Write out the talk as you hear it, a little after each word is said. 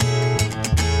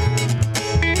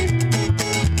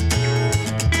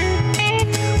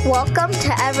Welcome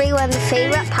to everyone's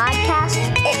favorite podcast.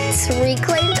 It's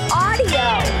Reclaimed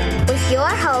Audio with your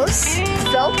hosts,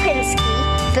 Phil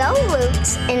Pinsky, Bill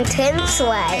Lutz, and Tim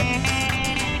Sway.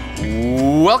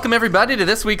 Welcome, everybody, to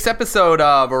this week's episode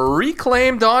of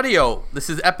Reclaimed Audio.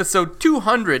 This is episode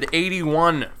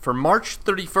 281 for March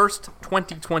 31st,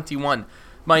 2021.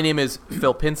 My name is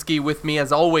Phil Pinsky. With me,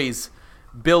 as always,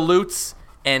 Bill Lutz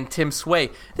and Tim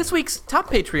Sway. This week's top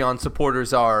Patreon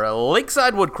supporters are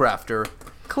Lakeside Woodcrafter,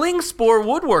 Klingspor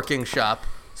Woodworking Shop,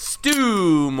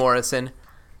 Stu Morrison,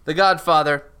 The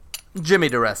Godfather, Jimmy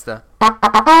DeResta,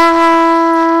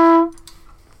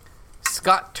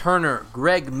 Scott Turner,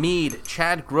 Greg Mead,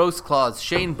 Chad Grossclaws,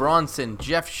 Shane Bronson,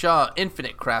 Jeff Shaw,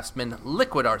 Infinite Craftsman,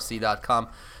 LiquidRC.com,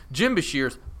 Jim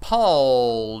Bashirs,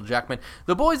 Paul Jackman,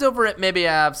 the boys over at Maybe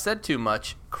I've Said Too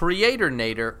Much, Creator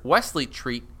Nader, Wesley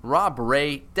Treat, Rob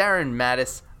Ray, Darren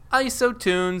Mattis, ISO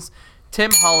Tunes,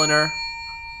 Tim Holliner,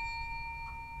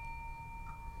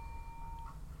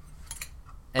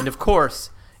 and of course,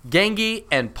 Gangi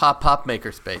and Pop Pop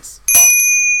Makerspace.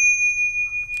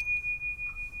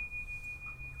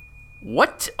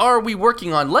 What are we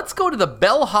working on? Let's go to the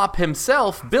bellhop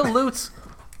himself, Bill Lutz.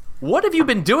 What have you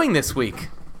been doing this week?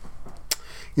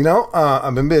 You know,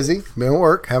 I've been busy, been at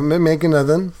work, haven't been making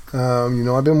nothing.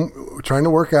 I've been trying to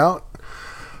work out.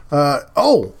 I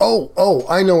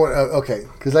know what, okay,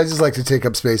 because I just like to take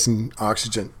up space and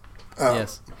oxygen.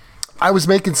 Yes. I was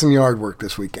making some yard work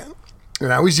this weekend,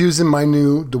 and I was using my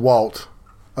new DeWalt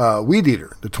weed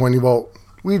eater, the 20-volt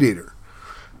weed eater.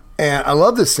 And I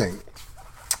love this thing.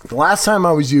 The last time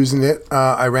I was using it,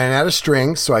 I ran out of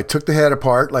string, so I took the head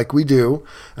apart like we do,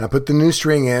 and I put the new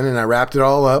string in, and I wrapped it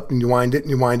all up, and you wind it,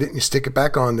 and you stick it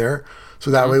back on there. So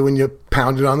that way when you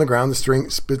pound it on the ground, the string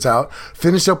spits out.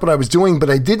 Finished up what I was doing, but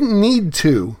I didn't need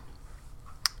to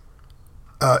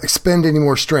expend any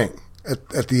more string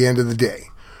at the end of the day.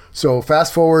 So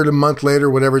fast forward a month later,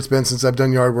 whatever it's been since I've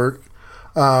done yard work,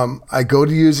 I go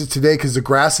to use it today because the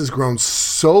grass has grown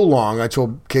so long. I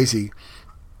told Casey,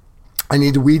 I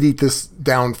need to weed eat this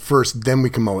down first, then we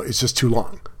can mow it. It's just too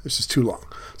long.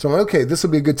 So I'm like, okay, this will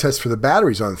be a good test for the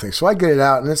batteries on the thing. So I get it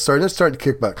out, and it's starting to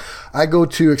kick back. I go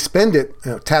to expend it,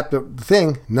 tap the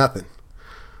thing, nothing.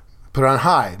 Put it on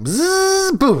high,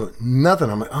 bzzz, boom, nothing.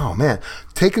 I'm like, oh man,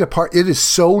 take it apart. It is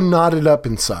so knotted up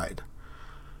inside.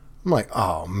 I'm like,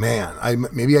 oh man,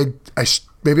 maybe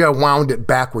I wound it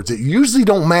backwards. It usually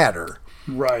don't matter,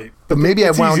 right? But maybe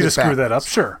I wound it backwards. It's easy to screw that up.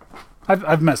 Sure.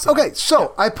 I've messed it up. Okay,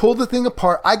 so I pulled the thing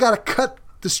apart. I got to cut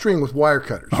the string with wire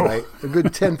cutters, right? A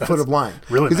good 10 foot of line.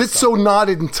 Really? Because it's so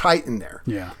knotted and tight in there.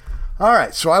 Yeah. All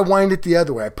right, so I wind it the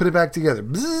other way. I put it back together.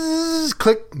 Bzzz,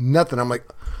 click, nothing. I'm like,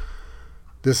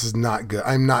 this is not good.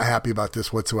 I'm not happy about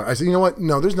this whatsoever. I said, you know what?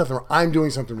 No, there's nothing wrong. I'm doing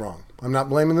something wrong. I'm not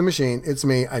blaming the machine. It's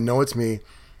me. I know it's me.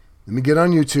 Let me get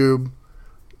on YouTube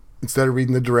instead of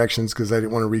reading the directions because I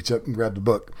didn't want to reach up and grab the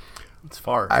book. It's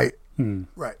far. Right.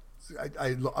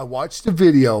 I watched the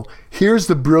video. Here's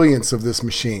the brilliance of this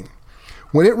machine.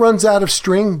 When it runs out of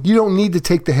string, you don't need to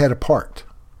take the head apart.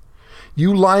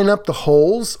 You line up the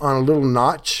holes on a little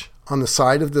notch on the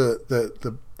side of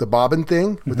the bobbin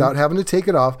thing without having to take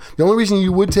it off. The only reason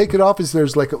you would take it off is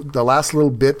there's like the last little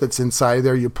bit that's inside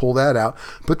there. You pull that out.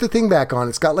 Put the thing back on.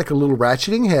 It's got like a little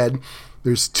ratcheting head.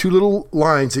 There's two little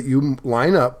lines that you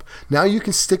line up. Now you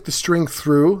can stick the string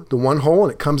through the one hole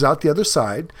and it comes out the other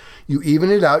side. You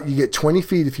even it out. You get 20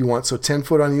 feet if you want, so 10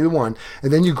 foot on either one.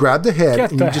 And then you grab the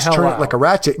head and you just turn it like a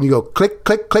ratchet and you go click,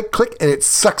 click, click, click, and it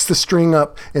sucks the string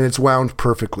up and it's wound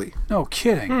perfectly. No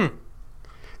kidding.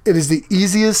 It is the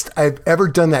easiest I've ever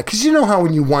done that. Because you know how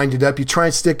when you wind it up, you try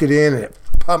and stick it in and it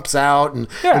pumps out and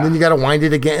then you got to wind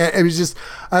it again. It was just,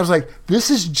 I was like,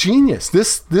 this is genius.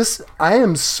 This, I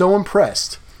am so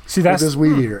impressed. See, that's with this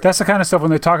weed eater. That's the kind of stuff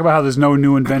when they talk about how there's no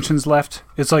new inventions left.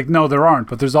 It's like, no, there aren't,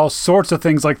 but there's all sorts of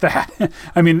things like that.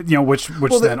 I mean, which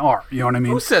then are. You know what I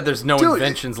mean? Who said there's no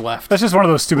inventions left? That's just one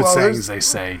of those stupid sayings they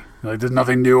say. Like, there's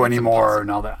nothing new anymore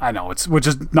and all that. I know, which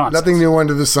is nonsense. Nothing new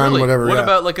under the sun, really? Whatever. What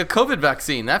about like a COVID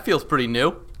vaccine? That feels pretty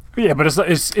new. Yeah, but it's an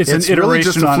iteration. Really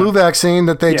just a flu vaccine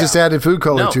that they just added food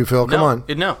color to, Phil. Come on.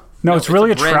 No, it's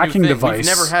really a tracking device. We've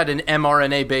never had an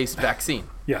mRNA-based vaccine.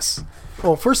 Yes.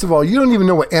 Well, first of all, you don't even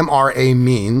know what MRA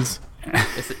means.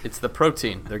 It's the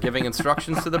protein. They're giving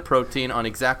instructions to the protein on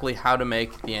exactly how to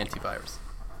make the antivirus.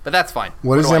 But that's fine.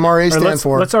 What does MRA stand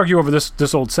for? Let's argue over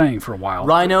this old saying for a while.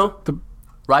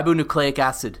 Ribonucleic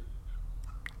acid.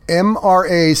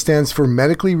 MRA stands for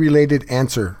medically related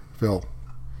answer, Phil.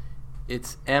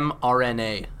 It's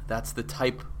mRNA. That's the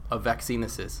type of vaccine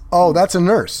this is. Oh, that's a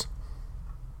nurse.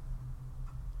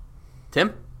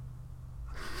 Tim?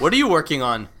 What are you working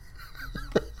on?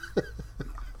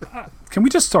 Can we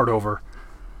just start over?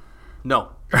 No.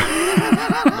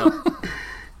 No.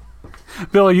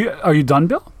 Bill, are you done,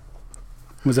 Bill?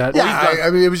 Was that? Yeah, I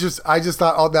mean, it was just, I just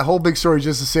thought that whole big story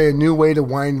just to say a new way to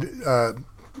wind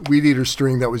Weed Eater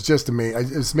string that was just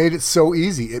amazing. It's made it so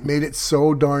easy. It made it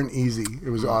so darn easy. It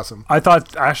was awesome. I thought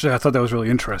that was really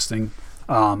interesting.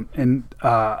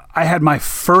 I had my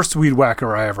first weed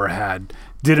whacker I ever had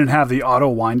didn't have the auto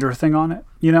winder thing on it,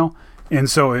 and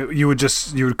so you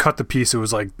would cut the piece. It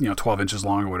was like 12 inches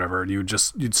long or whatever, and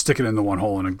you'd stick it in the one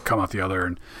hole and it'd come out the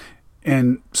other.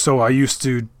 And so I used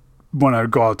to, when I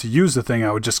would go out to use the thing,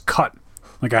 I would just cut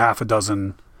like a half a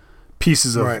dozen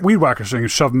pieces of weed whacker string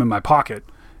and shove them in my pocket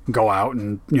and go out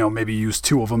and maybe use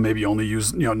 2 of them, maybe only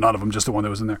use none of them, just the one that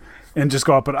was in there, and just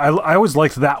go out. But I always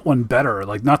liked that one better,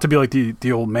 like not to be like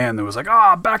the old man that was like,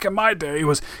 back in my day, it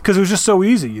was because it was just so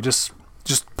easy. You just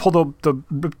pulled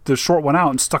the short one out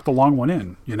and stuck the long one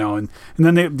in, and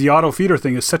then the auto feeder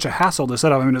thing is such a hassle to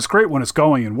set up. I mean, it's great when it's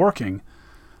going and working,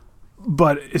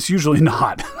 but it's usually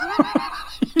not.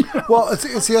 Well,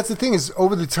 see, that's the thing is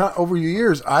over the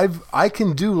years, I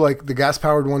can do like the gas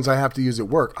powered ones I have to use at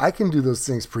work. I can do those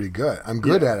things pretty good. I'm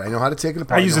good at it. I know how to take it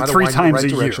apart. I use it 3 times a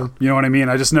year. You know what I mean?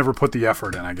 I just never put the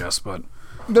effort in, I guess. But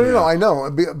no, I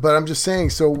know. But I'm just saying.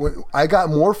 So when I got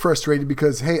more frustrated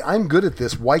because hey, I'm good at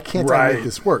this. Why can't I make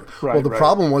this work? Well, the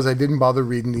problem was I didn't bother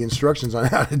reading the instructions on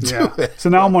how to do it. So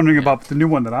now I'm wondering about the new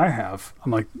one that I have.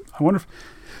 I'm like, I wonder if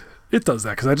it does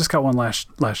that because I just got one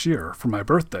last year for my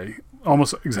birthday.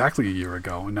 Almost exactly a year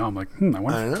ago, and now I'm like, I wonder.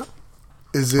 I don't know.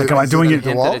 Is it? Like, am I doing it?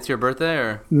 Hint that it's your birthday,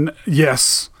 or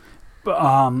yes,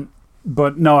 but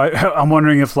no. I'm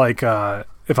wondering if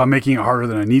if I'm making it harder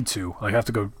than I need to. Like I have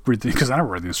to go read because I never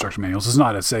read the instruction manuals. It's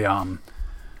not. It's a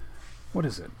what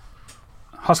is it?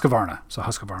 Husqvarna. It's a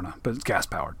Husqvarna, but it's gas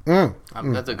powered.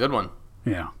 That's a good one.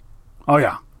 Yeah. Oh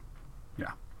yeah.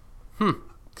 Yeah.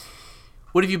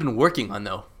 What have you been working on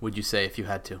though? Would you say if you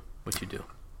had to, what you do?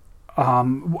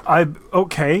 I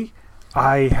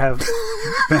have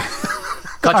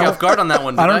caught you off guard on that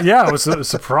one. Yeah, it was a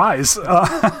surprise.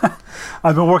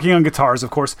 I've been working on guitars,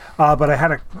 of course, but I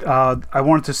had I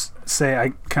wanted to say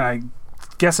I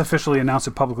guess officially announce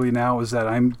it publicly now is that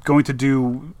I'm going to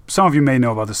do. Some of you may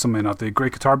know about this, some may not. The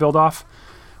Great Guitar Build Off,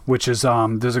 which is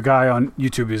there's a guy on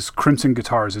YouTube. His Crimson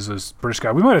Guitars is a British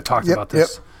guy. We might have talked about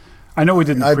this. Yep. I know we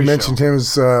didn't. I've mentioned him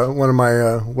as one of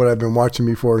my what I've been watching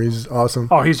before. He's awesome.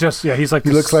 Oh, he's like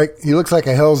he looks like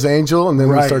a Hell's Angel, and then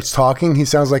when he starts talking, he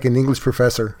sounds like an English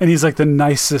professor. And he's like the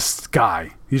nicest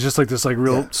guy. He's just like this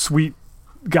real sweet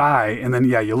guy. And then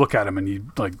you look at him and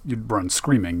you'd run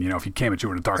screaming. If he came at you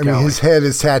in a dark alley. His head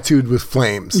is tattooed with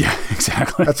flames. Yeah,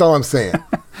 exactly. That's all I'm saying.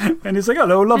 And he's like,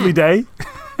 "Hello, lovely day."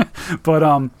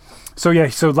 But so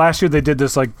last year they did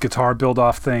this guitar build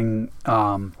off thing.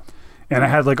 And I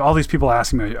had all these people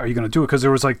asking me, "Are you going to do it?" Because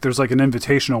there's an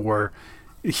invitational where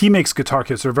he makes guitar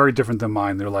kits. They're very different than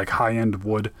mine. They're high end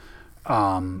wood.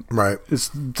 Right. It's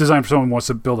designed for someone who wants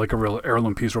to build a real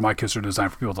heirloom piece. Where my kits are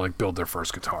designed for people to build their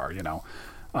first guitar.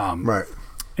 Right.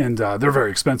 And they're very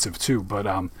expensive too. But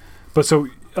so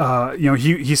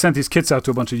he sent these kits out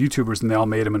to a bunch of YouTubers, and they all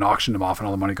made them and auctioned them off, and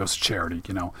all the money goes to charity.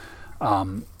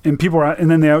 And people were,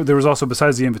 and then there was also,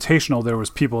 besides the invitational, there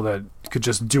was people that could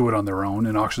just do it on their own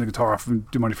and auction the guitar off and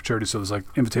do money for charity. So there's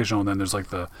invitational, and then there's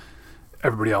the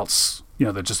everybody else,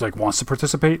 that just wants to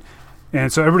participate.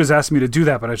 And so everybody's asking me to do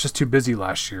that, but I was just too busy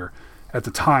last year. At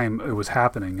the time it was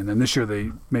happening, and then this year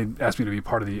they asked me to be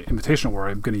part of the invitational where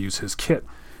I'm going to use his kit.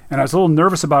 And I was a little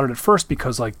nervous about it at first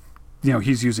because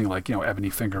he's using ebony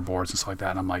fingerboards and stuff like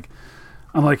that. And I'm like,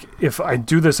 if I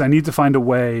do this, I need to find a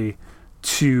way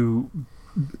to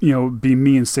be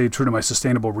me and stay true to my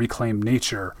sustainable reclaimed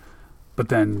nature, but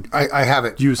then I have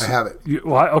it. I have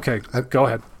it. Go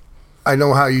ahead. I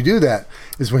know how you do that.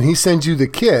 Is when he sends you the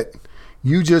kit,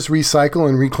 you just recycle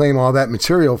and reclaim all that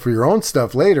material for your own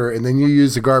stuff later, and then you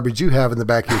use the garbage you have in the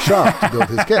back of your shop to build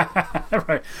his kit.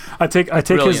 Right. I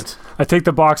take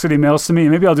the box that he mails to me,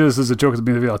 and maybe I'll do this as a joke at the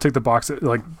beginning of the video. I'll take the box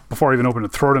before I even open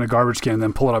it, throw it in a garbage can, and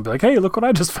then pull it up and be like, "Hey, look what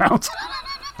I just found."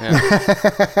 Yeah.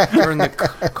 Turn the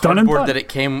cardboard that it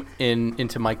came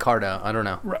into my Carta. I don't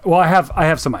know. Right. Well, I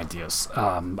have some ideas.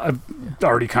 I've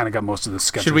already kind of got most of the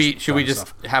sketches. Should we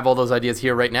just have all those ideas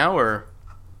here right now, or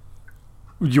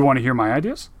you want to hear my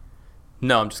ideas?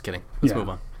 No, I'm just kidding. Let's move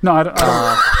on. No, I don't.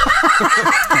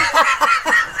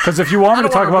 Because if you want me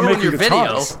to talk about making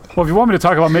guitars, if you want me to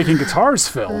talk about making guitars,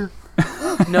 Phil.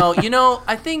 No,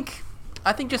 I think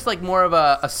just more of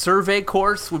a survey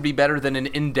course would be better than an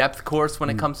in-depth course when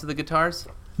it comes to the guitars.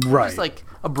 Right. Just like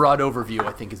a broad overview,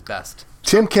 I think is best.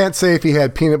 Tim can't say if he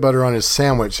had peanut butter on his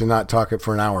sandwich and not talk it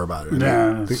for an hour about it.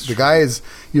 Yeah, The guy is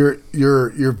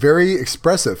you're very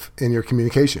expressive in your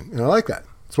communication, and I like that.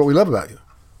 That's what we love about you.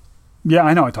 Yeah,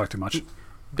 I know I talk too much.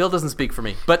 Bill doesn't speak for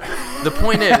me, but the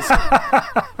point is,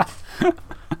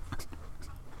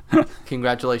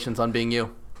 congratulations on being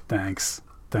you. Thanks.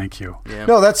 Thank you. Yeah.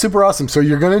 No, that's super awesome. So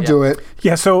you're going to do it.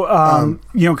 Yeah. So,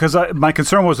 because my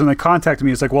concern was when they contacted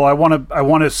me, it's like, well, I want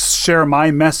to share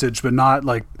my message, but not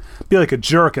like be like a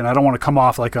jerk, and I don't want to come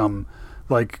off like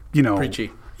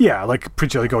Preachy. Yeah, like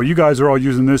preachy. Like, oh, you guys are all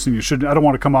using this, and you shouldn't. I don't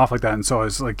want to come off like that. And so I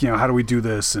was like, how do we do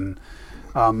this? And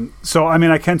so I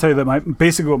mean, I can tell you that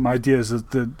basically what my idea is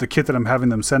the kit that I'm having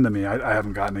them send to me. I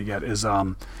haven't gotten it yet. Is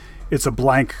it's a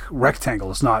blank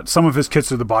rectangle. It's not. Some of his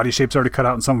kits are the body shapes already cut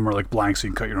out, and some of them are like blank, so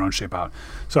you can cut your own shape out.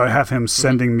 So I have him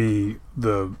sending me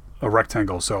a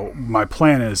rectangle. So my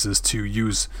plan is to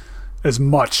use as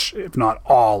much, if not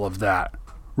all, of that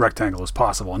rectangle as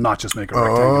possible, and not just make a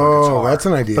rectangular guitar. Oh, that's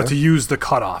an idea. But to use the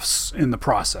cutoffs in the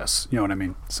process. You know what I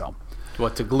mean? So.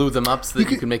 What, to glue them up so that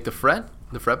you can make the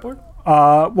fretboard?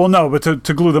 Well, no, but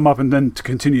to glue them up and then to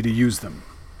continue to use them.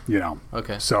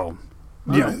 Okay. So.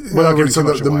 In other words, so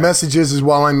the message is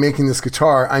while I'm making this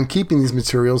guitar, I'm keeping these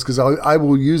materials because I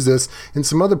will use this in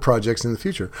some other projects in the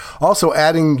future. Also,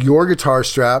 adding your guitar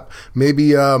strap, maybe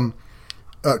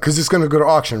because it's going to go to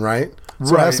auction, right?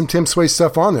 So have some Tim Sway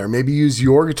stuff on there. Maybe use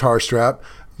your guitar strap,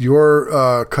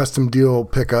 your custom deal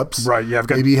pickups. Right. Yeah.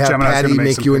 Maybe have Gemini's Patty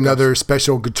make you pickups. another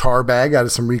special guitar bag out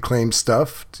of some reclaimed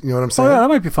stuff. You know what I'm saying? Oh yeah, that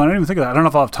might be fun. I didn't even think of that. I don't know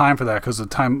if I'll have time for that because the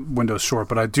time window's short.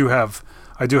 But I do have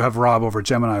Rob over at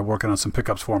Gemini working on some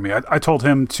pickups for me. I told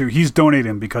him he's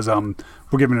donating because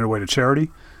we're giving it away to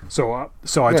charity. So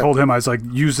I told him, I was like,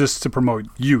 use this to promote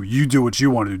you. You do what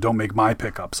you want to do. Don't make my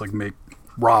pickups. Like make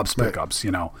Rob's pickups.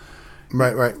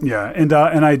 Right. Yeah, and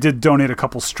I did donate a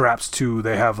couple straps too.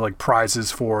 They have like prizes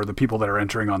for the people that are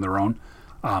entering on their own.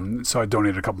 So I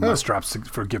donated a couple more straps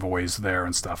for giveaways there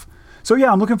and stuff. So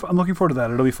yeah, I'm looking forward to that.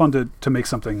 It'll be fun to make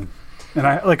something, and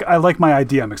I like my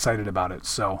idea. I'm excited about it.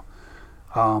 So.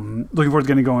 Looking forward to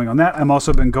getting going on that. I'm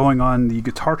also been going on the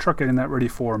guitar truck, getting that ready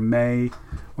for May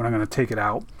when I'm going to take it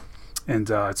out, and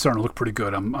it's starting to look pretty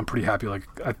good. I'm pretty happy. Like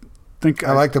I think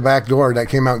I like the back door. That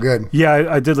came out good. Yeah,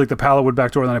 I did like the pallet wood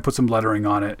back door, and then I put some lettering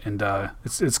on it, and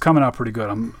it's coming out pretty good.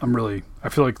 I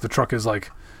feel like the truck is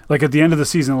like at the end of the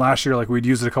season last year, like we'd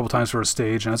used it a couple times for a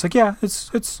stage, and it's like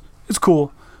it's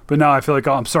cool. But now I feel like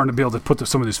I'm starting to be able to put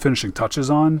some of these finishing touches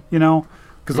on,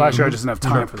 Because last year I just didn't have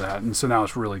time for that, and so now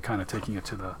it's really kind of taking it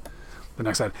to the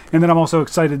next side. And then I'm also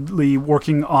excitedly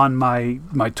working on my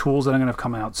tools that I'm going to have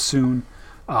coming out soon.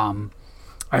 I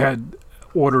had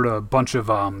ordered a bunch of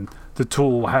the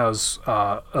tool has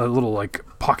a little like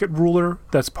pocket ruler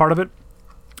that's part of it,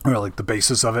 or like the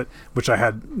basis of it, which I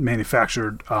had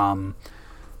manufactured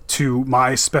to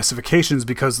my specifications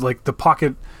because like the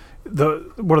pocket.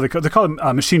 What are they called? They call it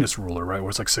a machinist ruler, right? Where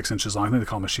it's like 6 inches long. I think they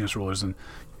call them machinist rulers, and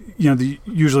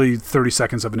usually 30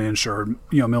 seconds of an inch or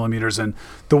millimeters. And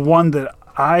the one that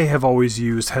I have always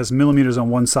used has millimeters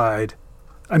on one side.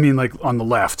 I mean, like on the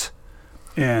left,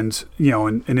 and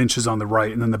and inches on the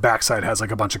right, and then the back side has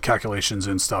like a bunch of calculations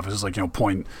and stuff. It's just like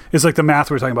point. It's like the math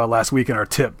we were talking about last week in our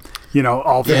tip.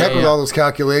 All the heck with all those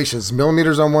calculations.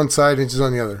 Millimeters on one side, inches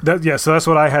on the other. So that's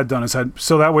what I had done.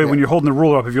 So that way when you're holding the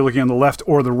ruler up, if you're looking on the left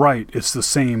or the right, it's the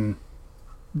same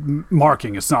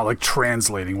marking. It's not like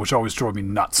translating, which always drove me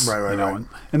nuts. Right.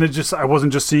 And it I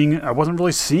wasn't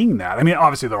really seeing that. I mean,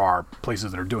 obviously there are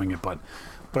places that are doing it, but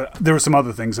there were some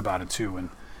other things about it too. And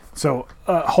so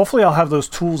hopefully I'll have those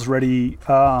tools ready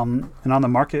and on the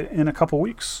market in a couple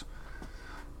weeks.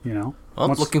 Well,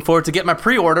 looking forward to get my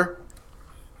pre-order.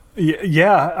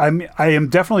 Yeah, I am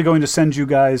definitely going to send you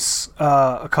guys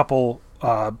a couple.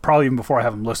 Probably even before I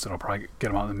have them listed, I'll probably get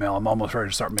them out in the mail. I'm almost ready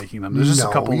to start making them. There's just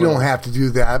a couple. You don't have to do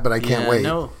that, but I can't wait.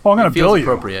 No. Well, I'm going to bill you.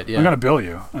 Appropriate, yeah. I'm going to bill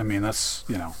you. I mean, that's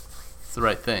it's the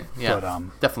right thing. Yeah,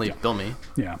 but, definitely bill me.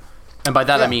 Yeah, and by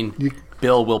that I mean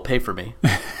Bill will pay for me.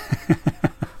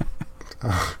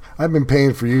 I've been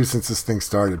paying for you since this thing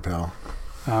started, pal.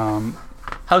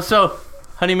 How so?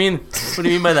 How do you mean? What do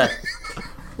you mean by that?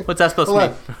 What's that supposed to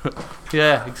mean?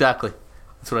 Yeah, exactly.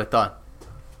 That's what I thought.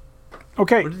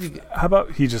 Okay. How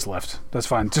about he just left? That's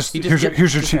fine. Here's your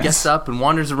chance. Gets up and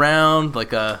wanders around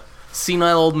like a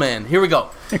senile old man. Here we go.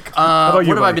 What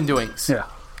have I been doing? Yeah.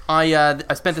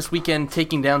 I spent this weekend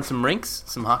taking down some rinks,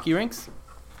 some hockey rinks.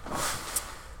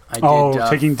 I did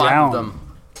taking 5 down of them.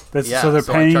 So they're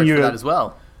paying I you for that as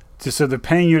well. So they're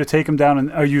paying you to take them down,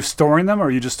 and are you storing them, or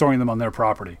are you just storing them on their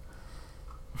property?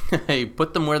 Hey,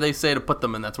 put them where they say to put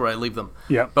them, and that's where I leave them.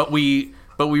 Yeah. But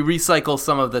but we recycle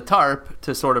some of the tarp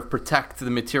to sort of protect the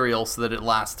material so that it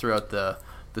lasts throughout the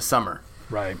summer.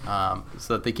 Right.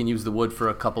 So that they can use the wood for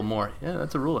a couple more. Yeah,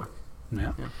 that's a ruler.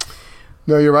 Yeah.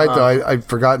 No, you're right, though. I'd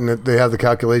forgotten that they have the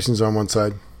calculations on one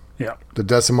side. Yeah. The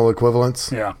decimal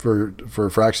equivalents Yeah. for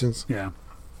fractions. Yeah.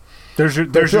 There's your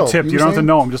Phil, tip. you You don't have to saying?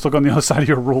 know them. Just look on the other side of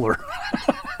your ruler.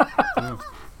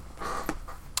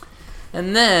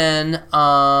 And then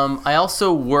I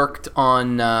also worked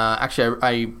on, actually,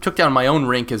 I took down my own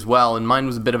rink as well, and mine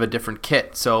was a bit of a different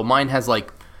kit. So mine has I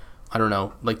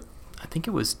think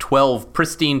it was 12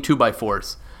 pristine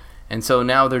 2x4s. And so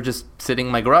now they're just sitting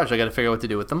in my garage. I got to figure out what to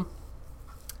do with them.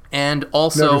 And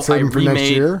also, Never save I them for next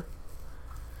remade. year?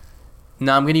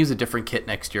 No, I'm going to use a different kit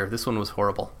next year. This one was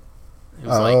horrible. It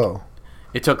was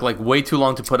it took way too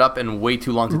long to put up and way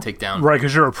too long to take down. Right,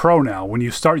 because you're a pro now. When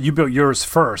you start, you built yours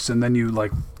first, and then you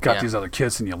got Yeah. these other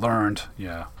kits, and you learned.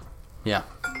 Yeah. Yeah.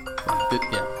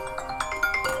 Yeah.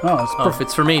 Oh, If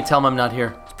it's for me, tell them I'm not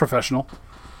here. it's professional.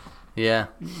 Yeah.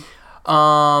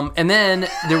 And then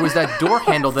there was that door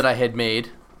handle that I had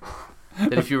made.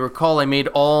 That, if you recall, I made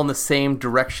all in the same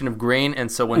direction of grain, and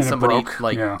so when And it somebody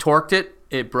broke, yeah. torqued it,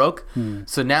 it broke.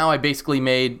 So now I basically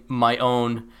made my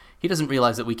own. He doesn't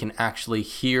realize that we can actually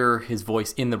hear his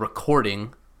voice in the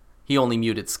recording. He only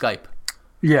muted Skype.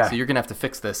 Yeah. So you're gonna have to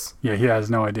fix this. Yeah, he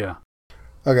has no idea.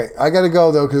 Okay, I got to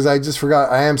go, though, because I just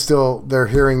forgot. I am still, they're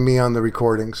hearing me on the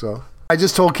recording, so. I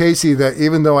just told Casey that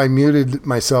even though I muted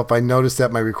myself, I noticed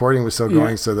that my recording was still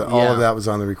going, so that all Yeah. of that was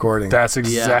on the recording. That's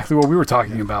exactly what we were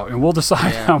talking about, and we'll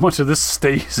decide how much of this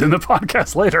stays in the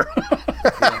podcast later.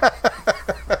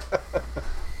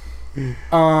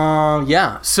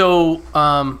 Yeah. So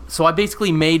I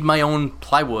basically made my own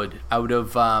plywood out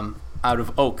of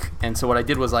oak, and so what I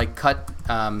did was I cut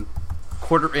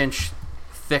 1/4-inch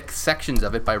thick sections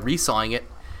of it by resawing it,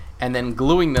 and then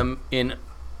gluing them in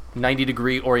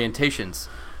 90-degree orientations.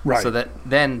 Right. So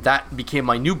that became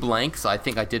my new blank. So I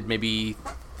think I did maybe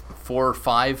 4 or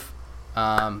 5,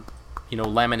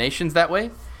 laminations that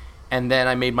way, and then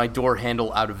I made my door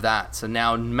handle out of that. So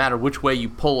now, no matter which way you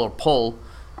pull,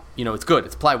 it's good.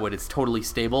 It's plywood. It's totally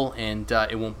stable, and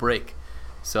it won't break.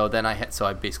 So then I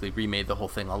basically remade the whole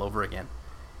thing all over again.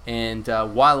 And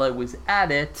while I was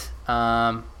at it,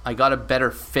 I got a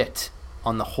better fit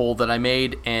on the hole that I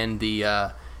made, and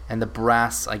the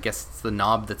brass. I guess it's the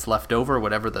knob that's left over,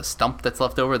 whatever the stump that's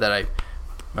left over that I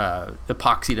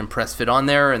epoxied and press fit on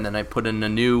there, and then I put in a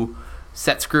new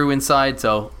set screw inside.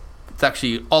 So it's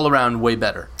actually all around way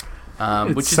better,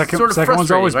 which is sort of second one's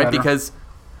frustrating, always right? better. Because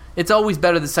it's always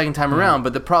better the second time around,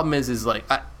 but the problem is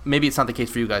maybe it's not the case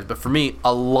for you guys, but for me,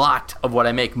 a lot of what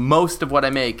I make, most of what I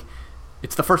make,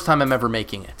 it's the first time I'm ever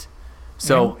making it.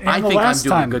 So And I the think I'm last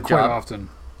doing a time good quite job. often.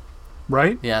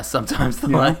 Right? Yeah, sometimes.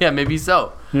 Yeah. Yeah, maybe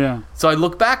so. Yeah. So I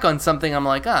look back on something, I'm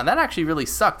like, that actually really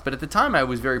sucked. But at the time, I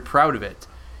was very proud of it.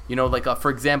 For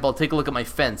example, take a look at my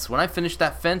fence. When I finished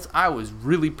that fence, I was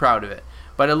really proud of it.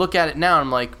 But I look at it now, and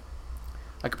I'm like,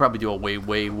 I could probably do a way,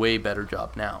 way, way better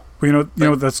job now. Well,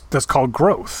 that's called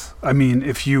growth. I mean,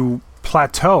 if you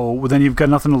plateau, well, then you've got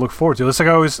nothing to look forward to. It's like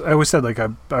I always said,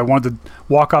 I wanted to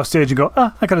walk off stage and go,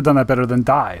 I could have done that better than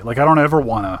die. I don't ever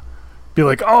want to be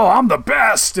like, oh, I'm the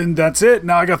best, and that's it.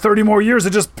 Now I got 30 more years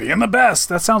of just being the best.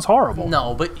 That sounds horrible.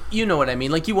 No, but you know what I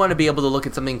mean. You want to be able to look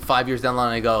at something 5 years down the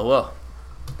line and go, whoa,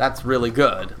 that's really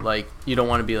good. You don't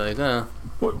want to be like, that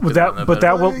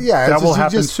will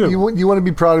happen too. You want to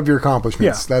be proud of your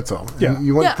accomplishments. Yeah. That's all. Yeah. And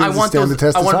you want things to stand the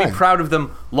test I of want to time. be proud of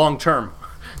them long term,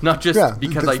 not just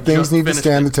because I things just need to finished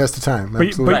stand it. the test of time. But-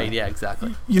 Absolutely. Right? Yeah,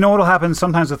 exactly. You know what'll happen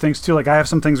sometimes with things too? I have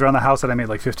some things around the house that I made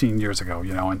 15 years ago,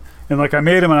 and I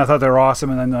made them and I thought they were awesome,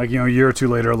 and then a year or two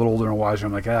later, a little older and wiser,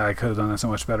 I'm like, I could have done that so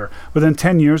much better. But then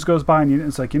 10 years goes by and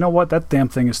it's like, you know what? That damn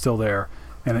thing is still there,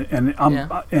 and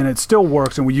it still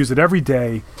works, and we use it every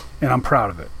day, and I'm proud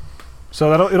of it.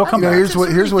 So it'll come back. Here's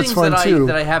what's fun too.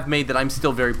 That I have made that I'm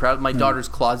still very proud of. My daughter's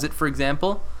closet, for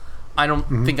example. I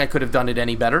don't think I could have done it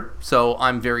any better, so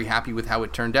I'm very happy with how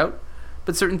it turned out.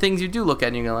 But certain things you do look at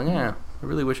and you go I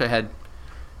really wish I had,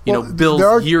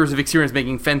 Bill's years of experience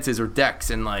making fences or decks,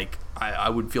 and I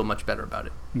would feel much better about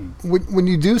it. When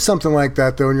you do something like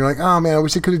that, though, and you're like, oh man, I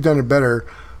wish I could have done it better.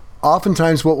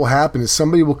 Oftentimes, what will happen is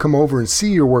somebody will come over and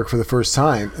see your work for the first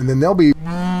time, and then they'll be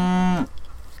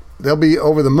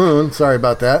over the moon. Sorry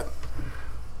about that.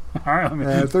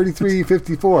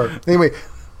 3354. Anyway.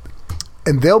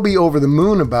 And they'll be over the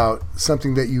moon about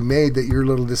something that you made that you're a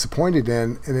little disappointed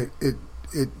in, and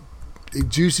it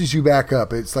juices you back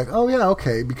up. It's like, oh yeah,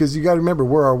 okay, because you got to remember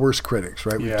we're our worst critics,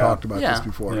 right? We've talked about this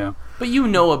before. Yeah. But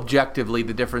objectively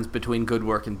the difference between good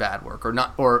work and bad work,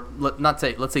 let's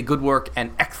say good work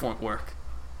and excellent work.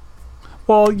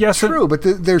 Well, yes. True, but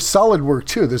there's solid work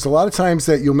too. There's a lot of times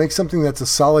that you'll make something that's a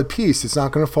solid piece. It's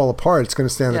not going to fall apart. It's going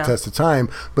to stand the test of time.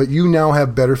 But you now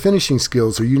have better finishing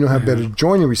skills, or you now have better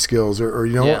joinery skills, or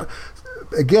you know. Yeah.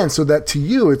 Again, so that to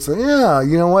you, it's like, yeah,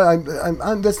 you know what?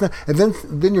 I'm that's not. And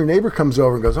then your neighbor comes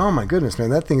over and goes, "Oh my goodness, man,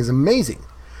 that thing is amazing."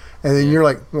 And then you're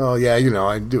like, "Well, yeah, you know,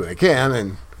 I do what I can."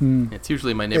 And It's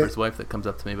usually my neighbor's wife that comes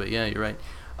up to me, but yeah, you're right.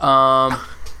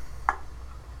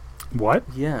 What?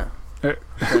 Yeah. But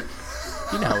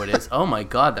you know how it is. Oh my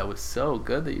God, that was so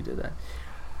good that you did that.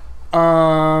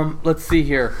 Let's see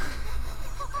here.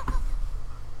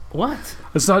 What?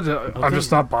 It's not. I'm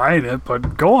just not buying it.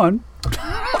 But go on.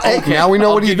 hey, now we know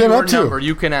I'll what he's give been you up her number. to.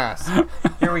 You can ask.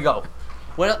 Here we go.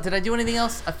 What did I do anything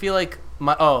else? I feel like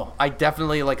I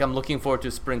definitely I'm looking forward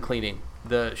to spring cleaning.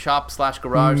 The shop /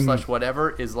 garage / whatever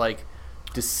is like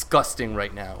disgusting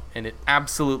right now, and it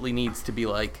absolutely needs to be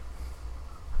like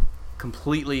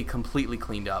completely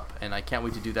cleaned up, and I can't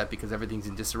wait to do that because everything's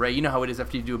in disarray. You know how it is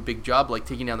after you do a big job, like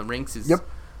taking down the rinks is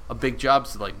a big job,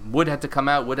 so like wood had to come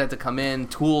out, wood had to come in,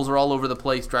 tools are all over the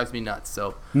place, drives me nuts.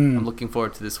 So I'm looking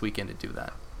forward to this weekend to do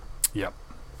that. Yep.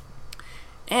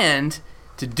 And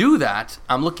to do that,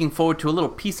 I'm looking forward to a little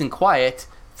peace and quiet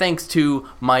thanks to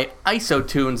my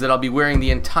ISOtunes that I'll be wearing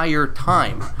the entire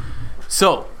time.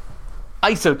 So,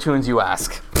 ISOtunes, you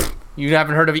ask. You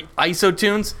haven't heard of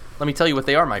ISOtunes? Let me tell you what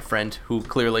they are, my friend, who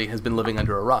clearly has been living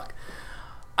under a rock.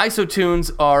 ISOtunes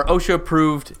are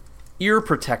OSHA-approved ear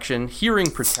protection,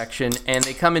 hearing protection, and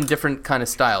they come in different kind of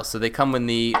styles. So they come in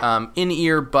the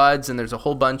in-ear buds, and there's a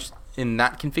whole bunch in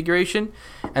that configuration.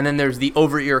 And then there's the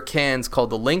over-ear cans called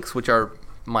the Lynx, which are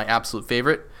my absolute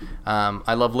favorite.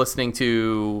 I love listening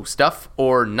to stuff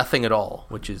or nothing at all,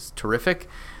 which is terrific.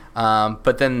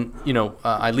 But then,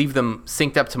 I leave them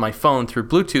synced up to my phone through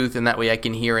Bluetooth, and that way I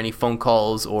can hear any phone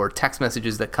calls or text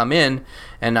messages that come in,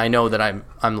 and I know that I'm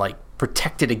like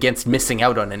protected against missing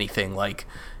out on anything, like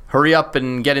hurry up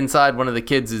and get inside, one of the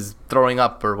kids is throwing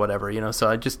up or whatever,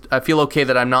 so I feel okay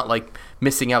that I'm not like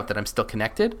missing out, that I'm still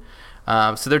connected.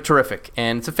 So they're terrific,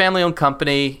 and it's a family-owned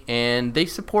company, and they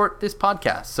support this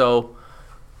podcast, so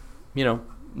we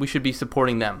should be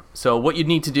supporting them. So what you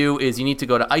need to do is you need to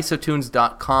go to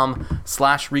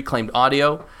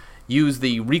isotunes.com/reclaimedaudio, use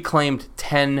the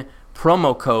reclaimed10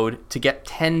 promo code to get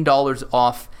 $10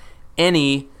 off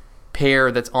any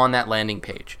pair that's on that landing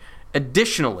page.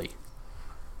 Additionally,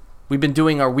 we've been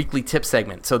doing our weekly tip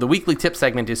segment. So the weekly tip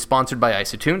segment is sponsored by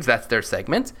ISOtunes. That's their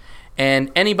segment. And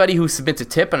anybody who submits a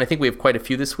tip, and I think we have quite a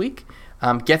few this week,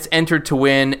 gets entered to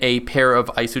win a pair of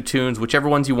ISOtunes, whichever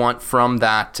ones you want from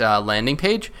that landing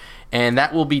page. And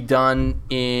that will be done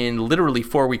in literally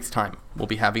 4 weeks' time. We'll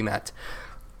be having that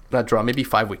draw, maybe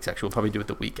 5 weeks actually. We'll probably do it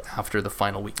the week after the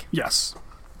final week. Yes.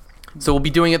 So we'll be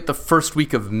doing it the first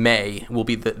week of May. Will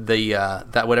be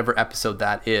that whatever episode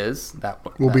that is.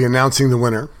 We'll be announcing the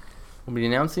winner. We'll be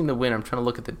announcing the winner. I'm trying to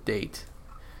look at the date.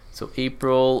 So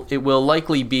April, it will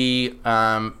likely be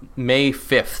May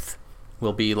 5th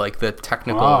will be like the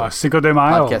technical Cinco de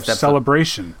Mayo podcast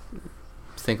celebration.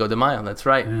 Cinco de Mayo, that's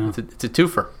right. Yeah. It's a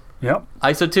twofer. Yep.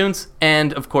 ISOtunes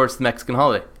and, of course, the Mexican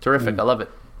holiday. Terrific. I love it.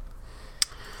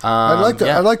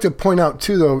 I'd like to point out,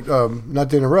 too, though, not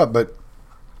to interrupt, but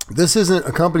this isn't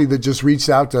a company that just reached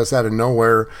out to us out of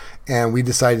nowhere and we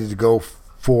decided to go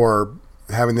for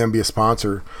having them be a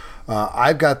sponsor.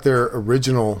 I've got their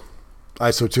original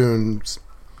ISOtunes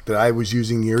that I was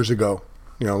using years ago,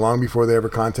 long before they ever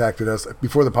contacted us,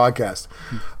 before the podcast.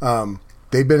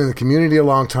 They've been in the community a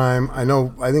long time. I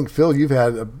think, Phil, you've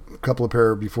had a couple of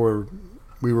pair before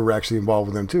we were actually involved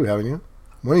with them too, haven't you?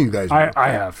 One of you guys. I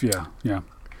have, yeah. Yeah.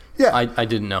 I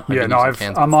didn't know.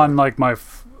 I'm on like my,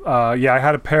 I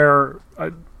had a pair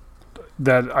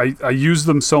that I used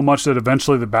them so much that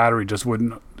eventually the battery just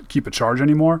wouldn't keep a charge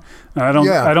anymore. And I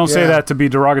don't say that to be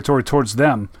derogatory towards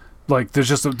them. Like there's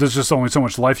just only so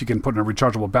much life you can put in a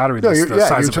rechargeable battery. That's the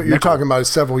size of a nickel. You're talking about it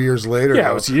several years later.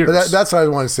 Yeah, it was years. But that's what I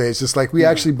want to say. It's just like we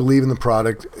actually believe in the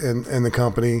product and the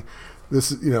company.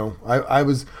 This is, I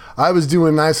was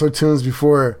doing ISOtunes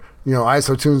before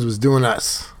ISOtunes was doing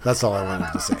us. That's all I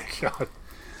wanted to say. God.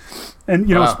 And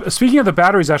speaking of the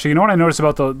batteries, actually, what I noticed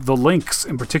about the Lynx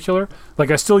in particular,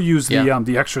 like I still use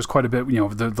the extras quite a bit,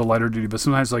 the lighter duty, but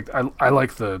sometimes like I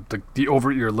like the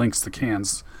over ear Lynx, the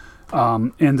cans,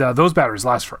 and those batteries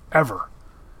last forever.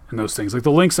 In those things, like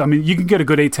the Lynx, I mean, you can get a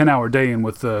good 8-10 hour day in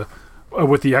with the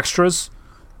extras.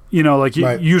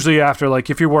 Usually after, like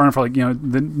if you're wearing for like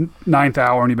the 9th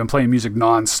hour and you've been playing music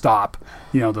nonstop,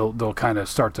 they'll kind of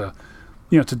start to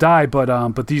to die.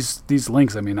 But these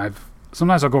Lynx, I mean,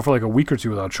 sometimes I'll go for like a week or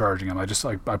two without charging them. I just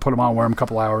I put them on, wear them a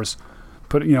couple hours,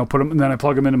 put them, and then I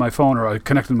plug them into my phone, or I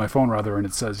connect them to my phone rather, and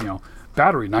it says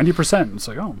battery, 90%. It's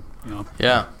like, oh, you know.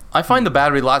 Yeah. I find the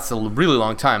battery lasts a really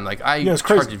long time. Like, I it's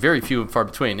charge crazy. it very few and far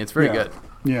between. It's very good.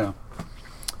 Yeah.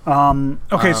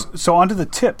 Okay, so on to the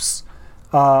tips.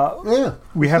 Yeah.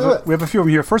 We have a few of them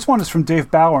here. First one is from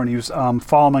Dave Bauer, and he was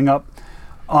following up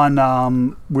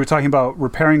on we were talking about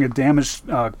repairing a damaged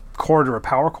cord or a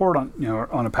power cord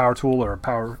on a power tool or a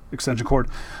power extension cord.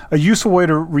 A useful way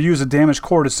to reuse a damaged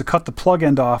cord is to cut the plug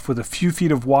end off with a few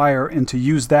feet of wire and to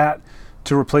use that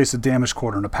to replace a damaged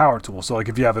cord on a power tool. So like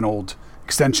if you have an old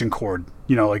extension cord,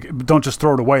 like don't just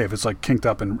throw it away if it's like kinked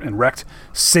up and wrecked.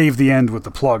 Save the end with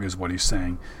the plug is what he's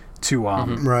saying to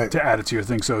to add it to your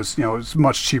thing. So it's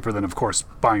much cheaper than of course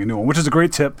buying a new one, which is a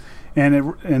great tip.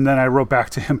 And then I wrote back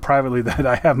to him privately that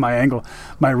I have my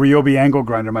Ryobi angle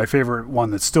grinder, my favorite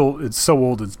one it's so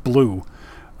old it's blue.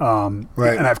 And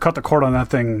I've cut the cord on that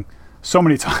thing so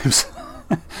many times.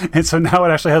 And so now it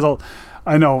actually has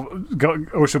I know,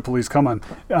 OSHA police, come on.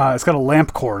 It's got a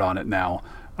lamp cord on it now.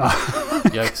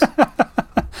 Yikes.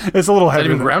 It's a little heavy. Is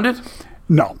that even grounded?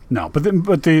 No. But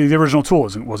the original tool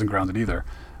wasn't grounded either.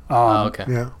 Okay.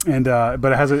 Yeah. And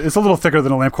but it's a little thicker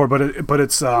than a lamp cord, but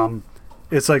it's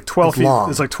like 12 feet. Long.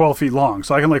 It's like 12 feet long,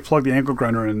 so I can like plug the angle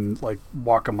grinder and like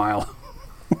walk a mile.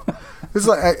 It's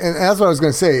like, and as I was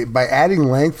going to say, by adding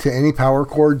length to any power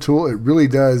cord tool, it really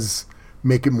does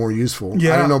make it more useful.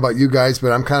 Yeah. I don't know about you guys,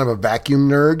 but I'm kind of a vacuum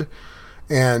nerd,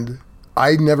 and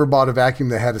I never bought a vacuum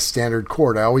that had a standard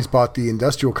cord. I always bought the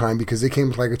industrial kind because they came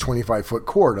with like a 25-foot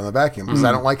cord on the vacuum. Because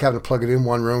I don't like having to plug it in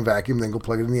one room, vacuum, then go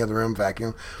plug it in the other room,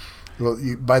 vacuum. Well,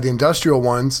 you buy the industrial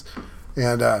ones,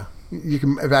 and you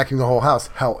can vacuum the whole house.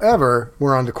 However,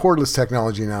 we're on to cordless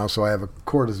technology now, so I have a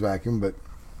cordless vacuum. But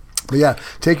yeah,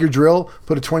 take your drill,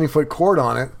 put a 20-foot cord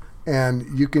on it,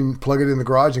 and you can plug it in the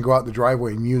garage and go out in the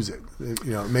driveway and use it.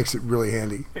 It makes it really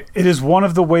handy. It is one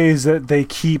of the ways that they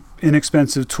keep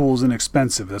inexpensive tools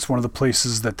inexpensive. That's one of the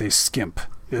places that they skimp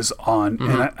is on.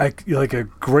 And I like a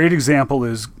great example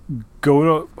is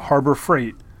go to Harbor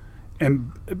Freight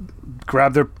and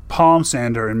grab their palm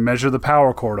sander and measure the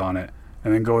power cord on it,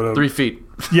 and then go to 3 feet.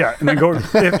 Yeah, and then go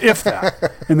if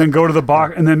that, and then go to the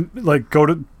box, and then like go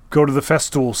to the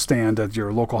Festool stand at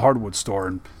your local hardwood store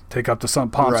and take up to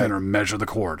some palm sander and measure the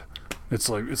cord. It's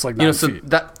like 9 feet.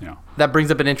 That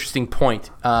brings up an interesting point.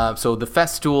 So the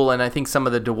Festool and I think some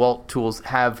of the DeWalt tools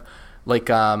have like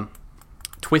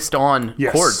twist-on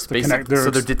cords, basically. So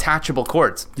they're detachable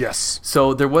cords. Yes.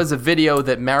 So there was a video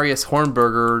that Marius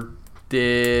Hornberger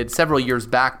did several years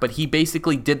back, but he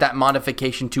basically did that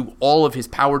modification to all of his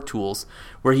power tools,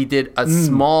 where he did a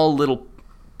small little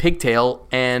pigtail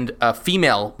and a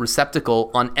female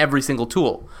receptacle on every single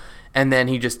tool. And then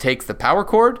he just takes the power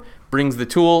cord, brings the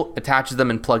tool, attaches them,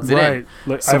 and plugs it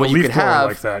in. So what you could have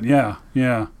like that,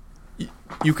 yeah.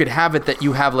 You could have it that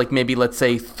you have like maybe let's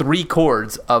say 3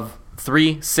 cords of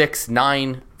 3, 6,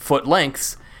 9 foot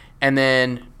lengths, and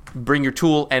then bring your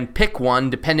tool and pick one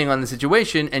depending on the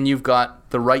situation, and you've got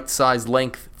the right size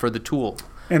length for the tool.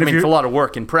 And it's a lot of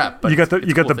work in prep. But you got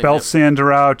the belt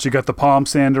sander out, you got the palm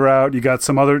sander out, you got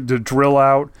some other drill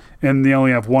out, and you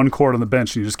only have 1 cord on the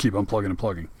bench, and you just keep unplugging and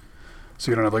plugging. So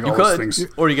you don't have like all those things.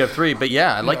 Or you got 3, but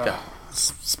yeah, I like that.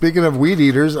 Speaking of weed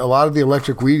eaters, a lot of the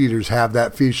electric weed eaters have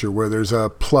that feature where there's a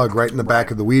plug right in the back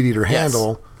of the weed eater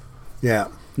handle. Yeah.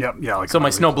 Yep. Yeah. Like so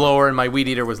my snowblower and my weed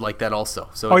eater was like that also.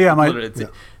 So my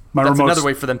that's another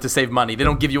way for them to save money. They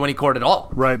don't give you any cord at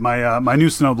all. Right. My new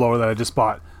snowblower that I just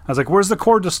bought, I was like, "Where's the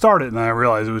cord to start it?" And then I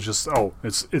realized it was just,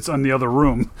 it's in the other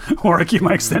room where I keep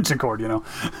my extension cord.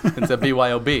 It's a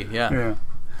BYOB. Yeah. Yeah.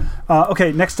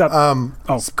 Okay, next up.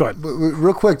 Go ahead.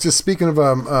 Real quick, just speaking of,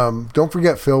 don't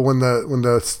forget, Phil, when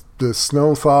the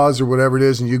snow thaws or whatever it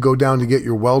is, and you go down to get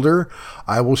your welder,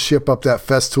 I will ship up that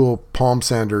Festool palm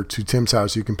sander to Tim's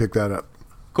house. You can pick that up.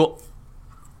 Cool.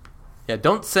 Yeah,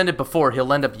 don't send it before.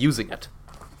 He'll end up using it.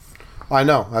 I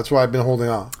know. That's why I've been holding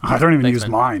off. I don't even use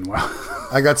mine. Wow.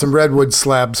 I got some redwood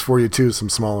slabs for you too, some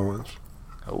smaller ones.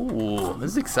 Oh,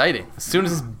 this is exciting. As soon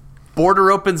as this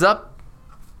border opens up,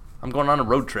 I'm going on a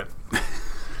road trip.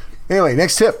 Anyway,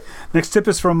 next tip. Next tip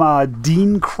is from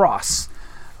Dean Cross.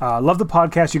 Love the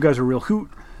podcast. You guys are a real hoot.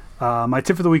 My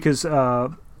tip for the week is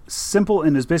simple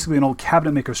and is basically an old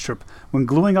cabinet maker's trick. When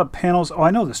gluing up panels,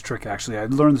 I know this trick actually. I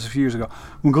learned this a few years ago.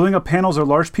 When gluing up panels or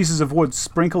large pieces of wood,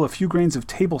 sprinkle a few grains of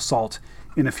table salt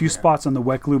in a few spots on the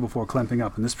wet glue before clamping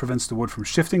up, and this prevents the wood from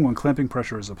shifting when clamping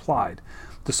pressure is applied.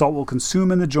 The salt will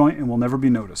consume in the joint and will never be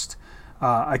noticed.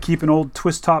 I keep an old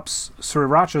Twist Tops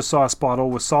sriracha sauce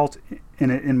bottle with salt in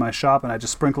it in my shop, and I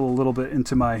just sprinkle a little bit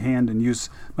into my hand and use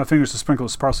my fingers to sprinkle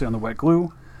sparsely on the wet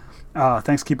glue.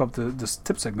 Thanks. Keep up this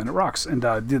tip segment. It rocks. And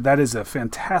that is a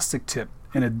fantastic tip.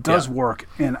 and it does Yeah. work.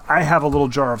 And I have a little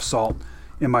jar of salt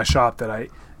in my shop that I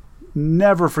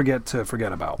never forget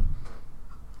about.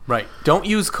 Right. Don't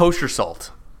use kosher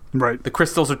salt. Right. The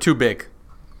crystals are too big.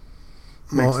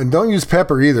 Well, and don't use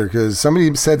pepper either, because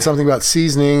somebody said something about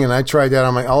seasoning, and I tried that.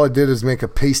 I'm like, all it did is make a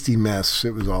pasty mess.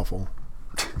 It was awful.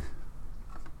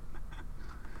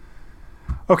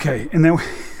 Okay, and then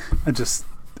I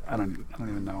don't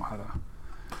even know how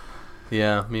to.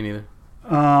 Yeah, me neither.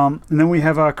 And then we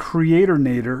have a creator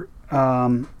nader,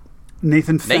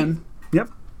 Nathan Fenn. Yep.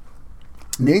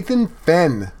 Nathan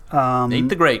Fenn. Nate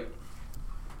the Great.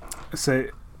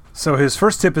 So his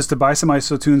first tip is to buy some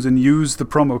IsoTunes and use the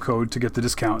promo code to get the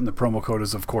discount, and the promo code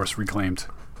is, of course, Reclaimed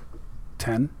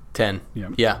 10. 10. Yeah.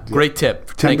 Yeah, great tip.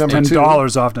 Ten- Thanks, number Nate. two.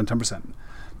 $10 off and 10%.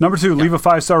 Number 2, leave a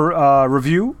 5-star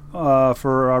review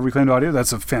for Reclaimed Audio.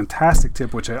 That's a fantastic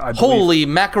tip, which I believe, Holy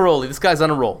macaroni, this guy's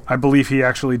on a roll. I believe he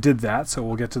actually did that, so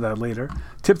we'll get to that later.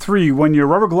 Tip 3, when your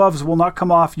rubber gloves will not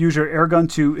come off, use your air gun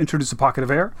to introduce a pocket of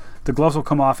air. The gloves will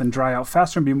come off and dry out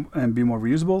faster and be more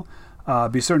reusable.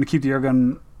 Be certain to keep the air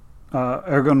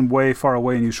gun way far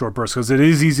away and use short bursts, because it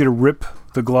is easy to rip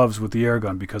the gloves with the air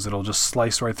gun because it'll just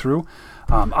slice right through.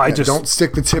 Don't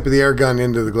stick the tip of the air gun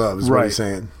into the glove, is what he's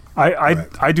saying.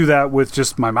 I do that with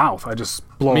just my mouth. I just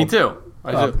blow Me too.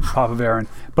 I a do. pop of air in.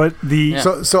 But the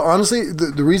So honestly,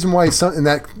 the reason why and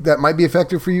that might be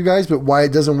effective for you guys, but why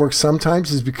it doesn't work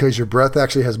sometimes is because your breath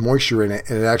actually has moisture in it,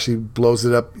 and it actually blows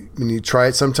it up. When you try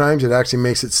it, sometimes it actually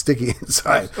makes it sticky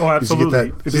inside. Oh,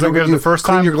 absolutely. If you don't get it when the first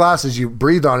clean time, your glasses, you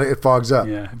breathe on it, it fogs up.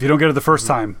 yeah. If you don't get it the first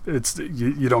time, it's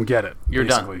you don't get it. You're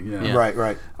done. basically. Yeah.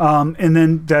 Right. And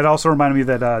then that also reminded me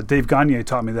that Dave Gagne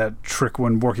taught me that trick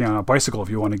when working on a bicycle. If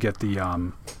you want to get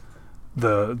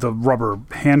the rubber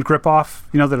hand grip off,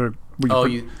 that are.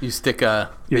 You stick the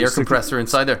you air stick compressor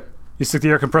inside there. You stick the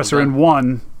air compressor in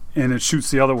one, and it shoots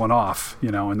the other one off.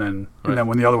 And then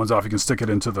when the other one's off, you can stick it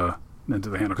into the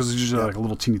handle, because it's usually like a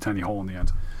little teeny tiny hole in the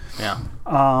end. Yeah.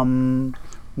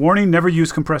 Warning: never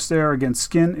use compressed air against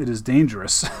skin. It is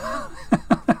dangerous.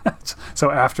 So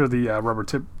after the rubber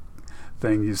tip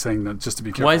thing, he's saying that just to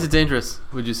be careful. Why is it dangerous,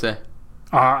 would you say?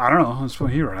 I don't know. That's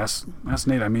what he wrote. That's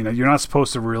Nate. I mean, you're not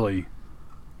supposed to really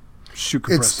shoot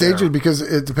compressed It's dangerous air. because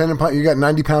it depending upon you got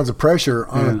 90 pounds of pressure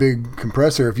on a big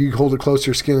compressor. If you hold it close to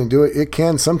your skin and do it, it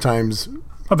can sometimes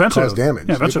Eventually, cause damage.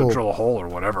 Yeah, eventually People- drill a hole or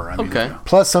whatever. I mean, Okay. yeah.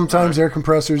 Plus, sometimes air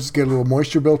compressors get a little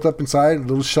moisture built up inside. A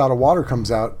little shot of water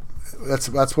comes out. That's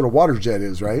what a water jet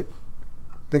is, right?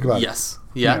 Think about it. Yes.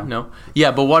 Yeah, Yeah. no.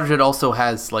 Yeah, but water jet also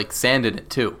has like sand in it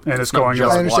too. And it's not going just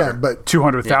up. I understand, water. but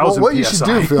 200,000 what you PSI. should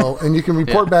do, Phil, and you can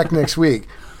report Yeah. back next week.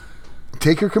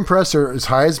 Take your compressor as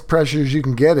high as pressure as you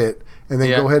can get it, and then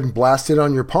Yeah. go ahead and blast it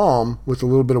on your palm with a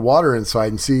little bit of water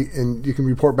inside, and you can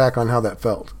report back on how that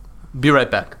felt. Be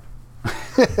right back.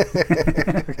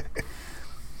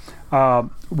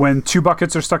 When two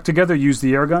buckets are stuck together, use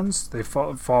the air guns. They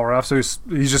fall right off. So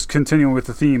he's just continuing with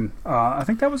the theme. I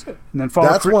think that was it. And then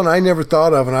That's one I never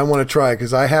thought of, and I want to try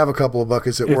because I have a couple of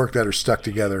buckets at work that are stuck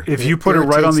together. If you put it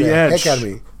right on irritates the edge, heck out of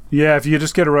me. yeah, if you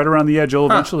just get it right around the edge, you'll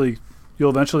eventually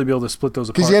be able to split those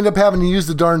apart. Because you end up having to use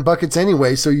the darn buckets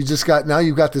anyway, so you've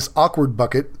got this awkward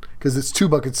bucket because it's two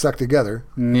buckets stuck together.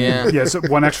 Yeah. Yeah, it's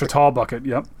one extra tall bucket.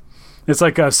 Yep, it's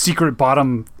like a secret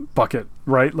bottom bucket,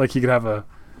 right? Like you could have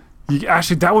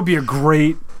actually, that would be a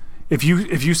great if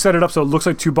you set it up so it looks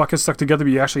like two buckets stuck together,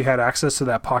 but you actually had access to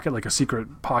that pocket, like a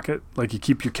secret pocket, like you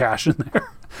keep your cash in there.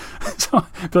 So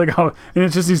be like, and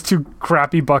it's just these two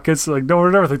crappy buckets. Like no one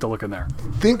would ever think to look in there.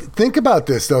 Think about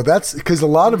this though. That's because a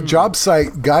lot of job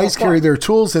site guys carry their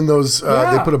tools in those. They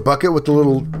Yeah. put a bucket with the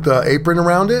little apron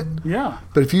around it. Yeah,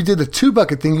 But if you did the two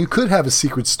bucket thing, you could have a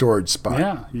secret storage spot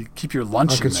yeah. You keep your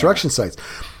lunch on in construction sites.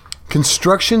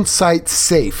 Construction site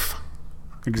safe. there.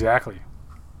 Exactly.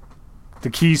 The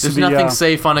keys There's to the nothing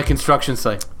safe on a construction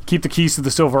site. keep the keys to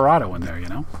the Silverado in there.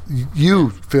 You,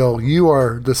 Phil, you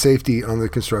are the safety on the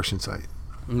construction site.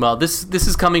 Well, this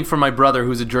is coming from my brother,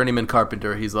 who's a journeyman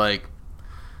carpenter. He's like,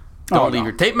 don't Oh, leave no.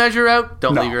 your tape measure out.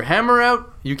 Don't No. leave your hammer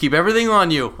out. You keep everything on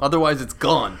you. Otherwise, it's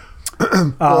gone.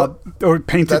 Or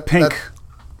paint it that- pink.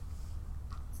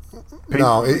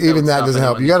 No, even that stop doesn't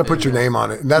help. anyone. You got to put your name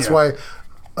on it, and that's Yeah. why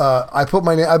I put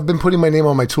my name. I've been putting my name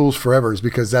on my tools forever, is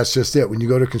because that's just it. When you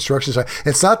go to a construction site,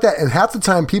 it's not that. And half the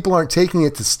time, people aren't taking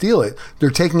it to steal it; they're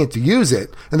taking it to use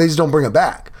it, and they just don't bring it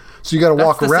back. So you got to That's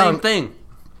walk the around. same thing.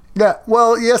 Yeah,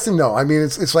 well, yes and no. I mean,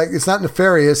 it's like it's not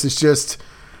nefarious. It's just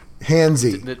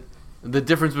handsy. The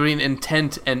difference between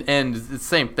intent and end is the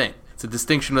same thing. It's a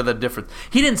distinction of the difference.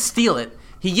 He didn't steal it.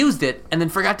 he used it and then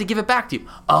forgot to give it back to you.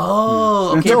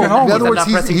 Oh, okay. took it home. In other I'm words, not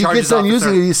pressing he charges gets done off the using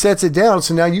it, server. he sets it down,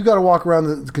 so now you got to walk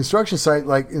around the construction site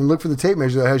and look for the tape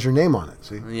measure that has your name on it.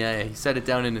 See, Yeah, he set it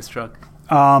down in his truck.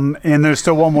 And there's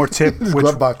still one more tip. his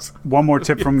glove box. One more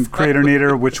tip from Creator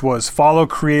Nader, which was follow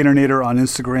Creator Nader on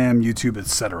Instagram, YouTube,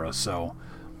 etc. So,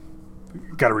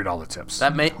 got to read all the tips.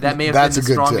 That may have been That's the a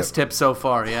good strongest tip so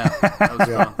far. Yeah, that was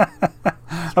strong.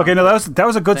 Okay, no, that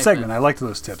was a good Thanks, segment. man. I liked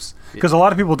those tips because a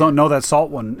lot of people don't know that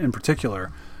salt one in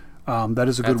particular. That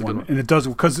is a good That's a one, good one. and it does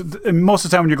because most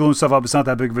of the time when you're gluing stuff up, it's not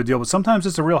that big of a deal. But sometimes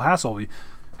it's a real hassle. You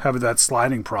have that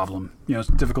sliding problem. You know, it's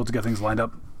difficult to get things lined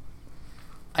up.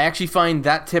 I actually find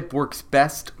that tip works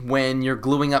best when you're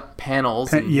gluing up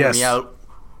panels and Yes. hear me out,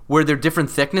 where they're different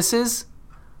thicknesses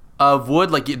of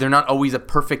wood. Like they're not always a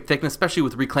perfect thickness, especially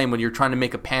with Reclaim when you're trying to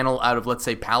make a panel out of, let's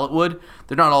say, pallet wood.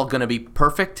 They're not all going to be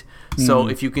perfect. So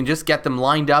if you can just get them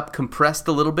lined up, compressed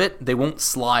a little bit, they won't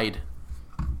slide.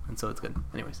 And so it's good.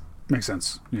 Anyways. Makes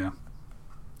sense. Yeah.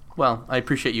 Well, I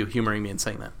appreciate you humoring me and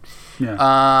saying that.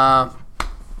 Yeah.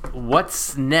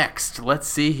 What's next? Let's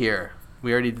see here.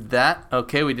 We already did that.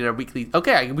 Okay, we did our weekly.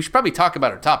 Okay, we should probably talk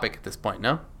about our topic at this point,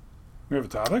 no? We have a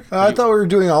topic. I thought we were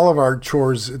doing all of our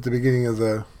chores at the beginning of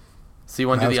the. So you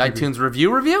want to do the Housekeeping. iTunes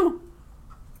review?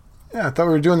 Yeah, I thought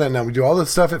we were doing that now. We do all the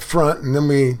stuff at front, and then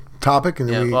we topic, and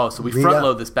then Yeah. we. Oh, so we lead front out.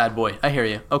 load this bad boy. I hear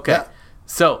you. Okay. Yeah.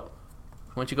 So,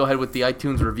 why don't you go ahead with the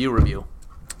iTunes review?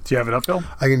 Do you have it up, Bill?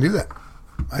 I can do that.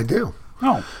 I do.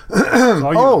 No.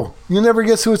 Oh, you never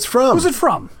guess who it's from. Who's it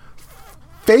from?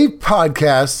 Fave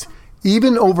Podcast,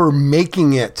 even over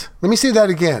making it. Let me say that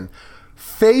again.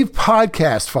 Fave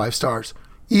Podcast, 5 stars,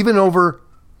 even over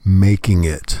making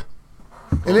it.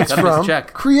 And it's Gotta miss a from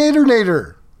check. Creator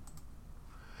Nader.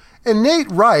 And Nate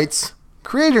writes,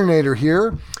 Creator Nader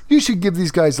here, you should give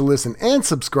these guys a listen and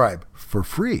subscribe for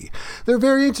free. They're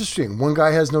very interesting. One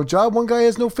guy has no job, one guy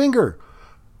has no finger.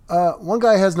 One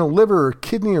guy has no liver or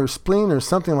kidney or spleen or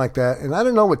something like that. And I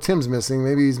don't know what Tim's missing.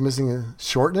 Maybe he's missing a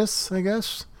shortness, I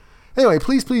guess. Anyway,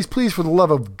 please, please, please, for the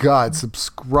love of God,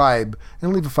 subscribe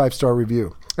and leave a 5-star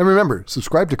review. And remember,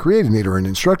 subscribe to Creator Nader and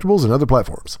Instructables and other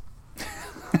platforms.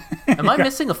 Am I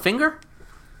missing a finger?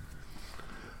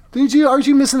 Aren't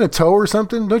you missing a toe or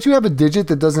something? Don't you have a digit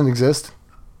that doesn't exist?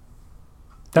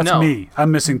 That's No. me.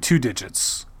 I'm missing 2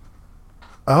 digits.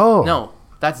 Oh. No,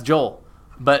 that's Joel.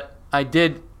 But I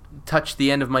did touch the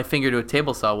end of my finger to a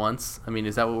table saw once. I mean,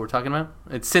 is that what we're talking about?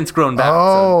 It's since grown back.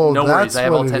 Oh, so no worries. that's I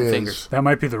have all what it 10 is. fingers. That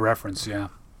might be the reference. Yeah.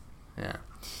 Yeah.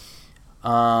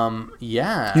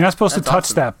 Yeah. You're not supposed to That's touch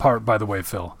awesome. that part, by the way,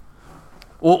 Phil.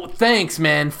 Well, thanks,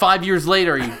 man. 5 years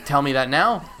later, you tell me that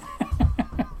now?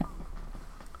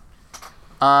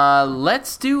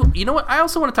 Let's do... You know what? I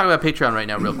also want to talk about Patreon right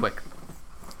now real quick.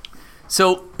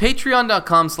 So,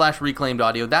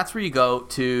 patreon.com/reclaimedaudio, that's where you go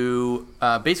to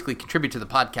basically contribute to the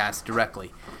podcast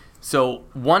directly. So,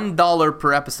 $1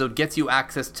 per episode gets you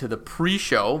access to the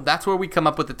pre-show. That's where we come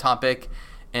up with the topic.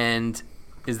 And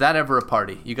is that ever a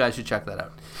party? You guys should check that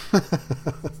out.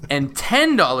 And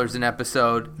 $10 an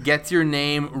episode gets your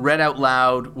name read out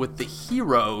loud with the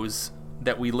heroes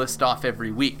that we list off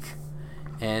every week.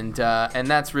 And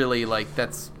that's really like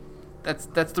that's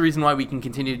the reason why we can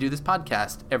continue to do this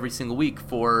podcast every single week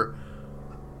for,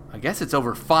 I guess it's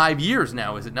over 5 years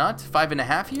now, is it not?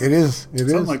 5.5 years? It is. It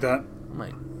Something is. like that. I'm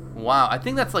like, wow, I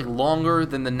think that's like longer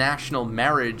than the national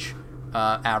marriage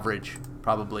average.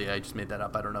 Probably, I just made that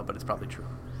up. I don't know, but it's probably true.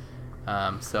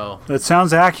 So That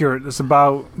sounds accurate. It's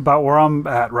about where I'm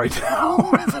at right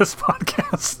now with this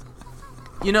podcast.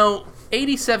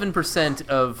 87%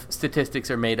 of statistics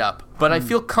are made up, but I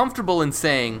feel comfortable in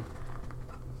saying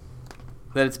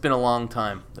that it's been a long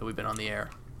time that we've been on the air.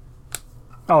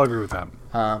 I'll agree with that.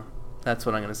 That's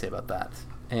what I'm going to say about that.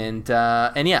 And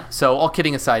yeah, so all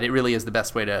kidding aside, it really is the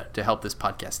best way to help this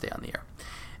podcast stay on the air.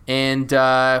 And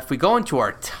if we go into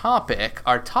our topic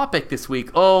this week,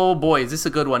 oh boy, is this a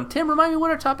good one. Tim, remind me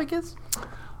what our topic is?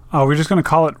 We're just going to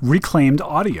call it Reclaimed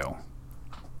Audio.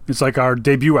 It's like our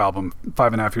debut album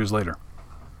 5.5 years later.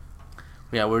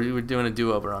 Yeah, we're doing a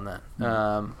do-over on that.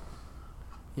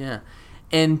 Yeah.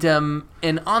 And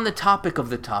on the topic of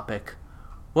the topic,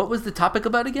 what was the topic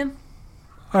about again?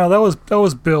 Oh, that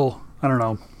was Bill. I don't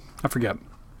know. I forget.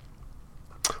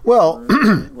 Well,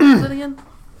 What was it again?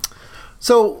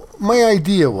 so my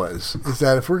idea is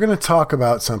that if we're going to talk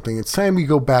about something, it's time we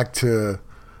go back to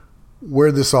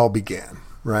where this all began,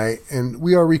 right? And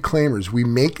we are reclaimers. We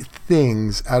make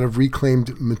things out of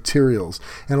reclaimed materials.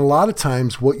 And a lot of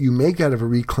times what you make out of a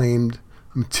reclaimed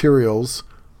materials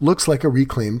looks like a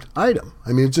reclaimed item.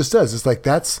 I mean, it just does. It's like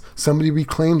that's somebody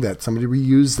reclaimed that, somebody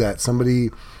reused that, somebody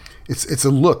it's a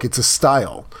look, it's a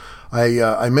style.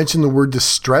 I mentioned the word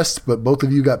distressed, but both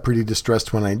of you got pretty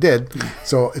distressed when I did.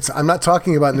 So I'm not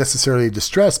talking about necessarily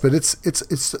distress, but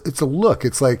it's a look.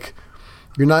 It's like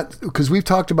you're not, because we've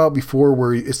talked about before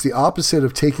where it's the opposite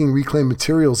of taking reclaimed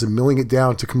materials and milling it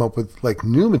down to come up with like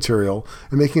new material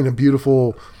and making a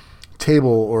beautiful table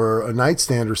or a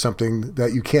nightstand or something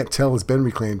that you can't tell has been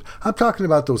reclaimed. I'm talking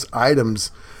about those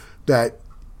items that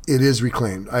it is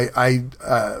reclaimed. I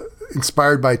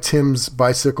inspired by Tim's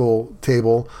bicycle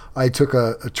table, I took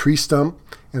a tree stump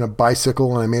and a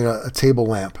bicycle and I made a table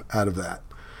lamp out of that.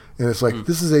 And it's like,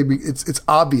 this is it's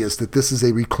obvious that this is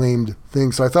a reclaimed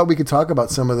thing. So I thought we could talk about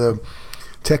some of the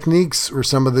techniques or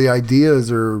some of the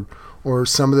ideas or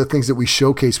some of the things that we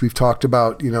showcase. We've talked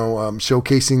about,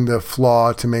 showcasing the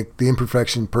flaw to make the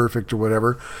imperfection perfect or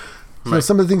whatever. So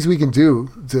some of the things we can do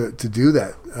to do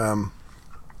that.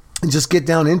 And just get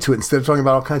down into it instead of talking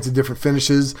about all kinds of different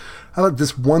finishes. How about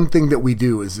this one thing that we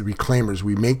do as the reclaimers?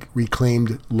 We make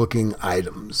reclaimed looking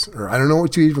items. Or I don't know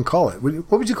what you even call it.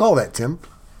 What would you call that, Tim?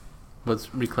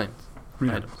 What's reclaimed?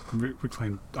 Items.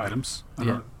 Reclaimed items?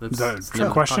 That's Is that a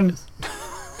trick question?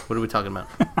 What are we talking about?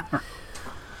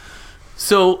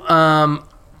 So,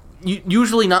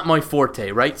 usually not my forte,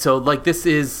 right? So, like, this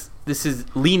is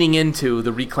leaning into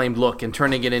the reclaimed look and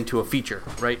turning it into a feature,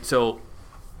 right? So,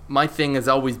 my thing has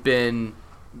always been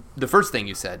the first thing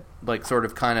you said, like sort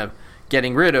of kind of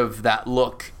getting rid of that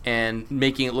look and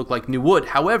making it look like new wood.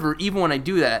 However, even when I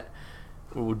do that,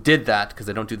 or did that, because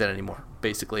I don't do that anymore.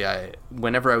 Basically,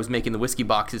 whenever I was making the whiskey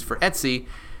boxes for Etsy,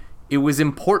 it was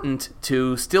important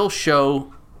to still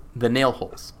show the nail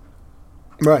holes.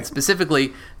 Right.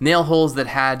 Specifically, nail holes that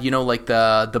had, like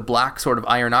the black sort of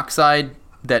iron oxide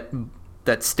that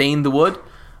stained the wood.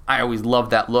 I always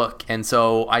loved that look, and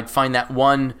so I'd find that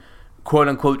one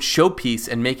quote-unquote showpiece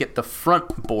and make it the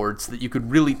front board so that you could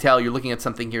really tell you're looking at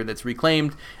something here that's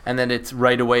reclaimed, and then it's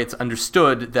right away it's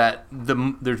understood that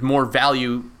there's more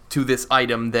value to this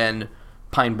item than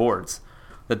pine boards.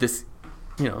 That this,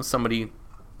 somebody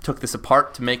took this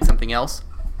apart to make something else.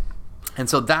 And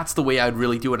so that's the way I'd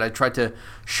really do it. I tried to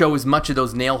show as much of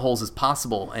those nail holes as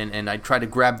possible, and I try to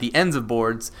grab the ends of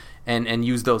boards and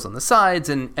use those on the sides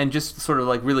and just sort of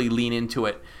like really lean into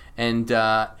it. And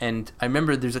I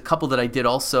remember there's a couple that I did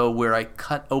also where I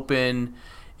cut open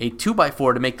a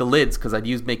 2x4 to make the lids, because I'd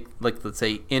make like, let's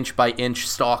say, inch by inch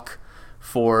stock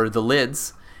for the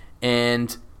lids,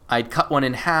 and I'd cut one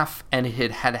in half, and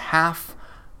it had half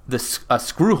a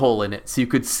screw hole in it, so you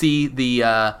could see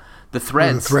the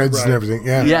threads. The threads and everything,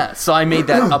 yeah. Yeah, so I made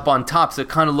that up on top, so it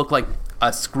kind of looked like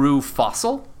a screw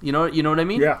fossil. You know what I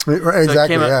mean? Yeah,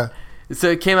 exactly. So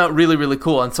it came out really, really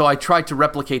cool, and so I tried to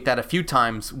replicate that a few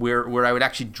times, where I would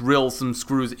actually drill some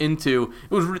screws into.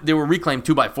 They were reclaimed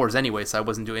 2x4s anyway, so I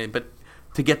wasn't doing it. But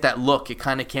to get that look, it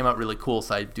kind of came out really cool,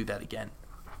 so I'd do that again.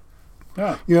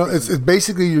 Yeah. It's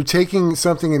basically you're taking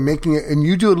something and making it, and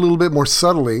you do it a little bit more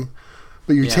subtly,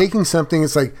 but you're taking something.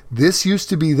 It's like, this used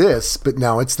to be this, but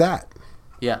now it's that.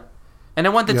 Yeah, and I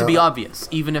want that to be obvious,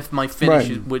 even if my finish,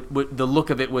 the look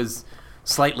of it was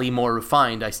slightly more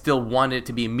refined. I still wanted it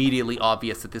to be immediately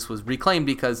obvious that this was reclaimed,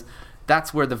 because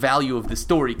that's where the value of the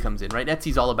story comes in, right?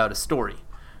 Etsy's all about a story.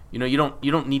 You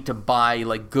don't need to buy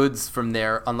like goods from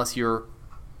there unless you're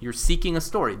seeking a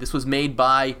story. This was made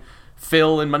by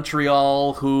Phil in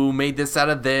Montreal who made this out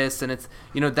of this, and it's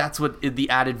that's what the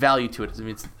added value to it is. I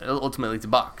mean, ultimately it's a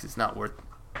box. It's not worth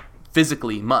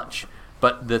physically much,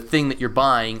 but the thing that you're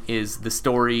buying is the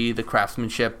story, the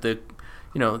craftsmanship,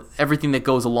 everything that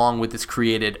goes along with this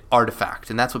created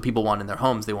artifact. And that's what people want in their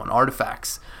homes. They want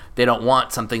artifacts. They don't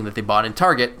want something that they bought in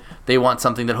Target. They want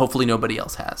something that hopefully nobody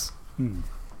else has.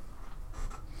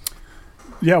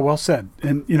 Yeah, well said.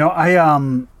 And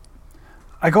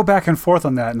I go back and forth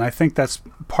on that, and I think that's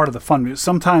part of the fun.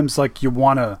 Sometimes like you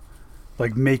want to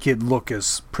like make it look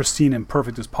as pristine and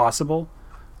perfect as possible.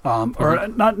 Or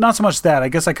not so much that. I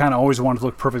guess I kind of always want it to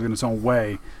look perfect in its own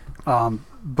way.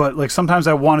 But like sometimes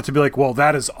I want it to be like, well,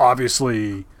 that is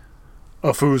obviously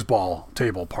a foosball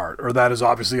table part, or that is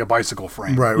obviously a bicycle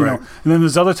frame. Right. And then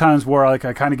there's other times where like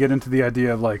I kind of get into the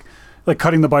idea of like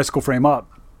cutting the bicycle frame up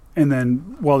and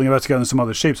then welding it back together in some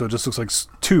other shape, so it just looks like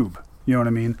tube. You know what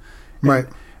I mean? Right.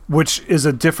 Which is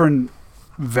a different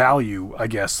value, I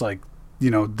guess. Like,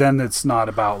 then it's not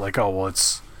about like, oh well,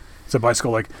 it's a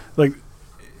bicycle. Like.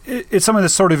 It's something that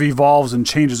sort of evolves and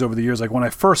changes over the years. Like when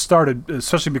I first started,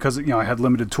 especially because I had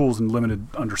limited tools and limited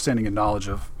understanding and knowledge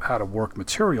of how to work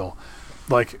material,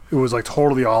 like it was like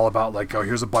totally all about like, oh,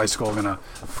 here's a bicycle,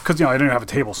 because I didn't have a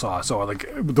table saw, so like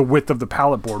the width of the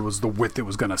pallet board was the width it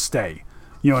was gonna stay.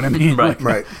 You know what I mean?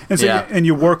 Right. And so and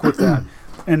you work with that,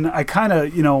 and I kind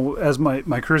of as my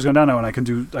career's gone down now, and I can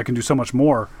do so much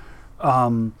more.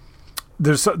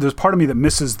 there's part of me that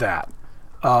misses that.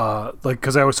 Like,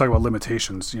 because I always talk about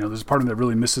limitations. There's a part of me that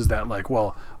really misses that. Like,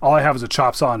 well, all I have is a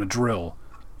chop saw and a drill,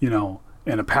 and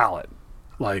a pallet.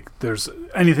 Like, there's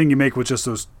anything you make with just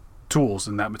those tools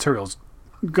and that material is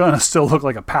gonna still look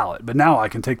like a pallet. But now I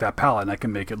can take that pallet and I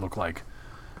can make it look like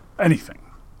anything,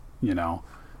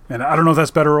 And I don't know if that's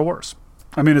better or worse.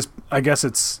 I mean, I guess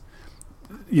it's,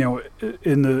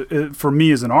 for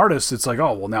me as an artist, it's like,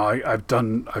 oh, well, now I've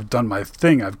done my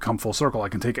thing. I've come full circle. I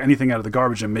can take anything out of the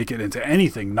garbage and make it into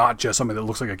anything, not just something that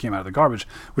looks like it came out of the garbage,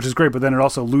 which is great. But then it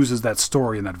also loses that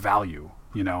story and that value,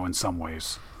 in some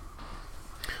ways.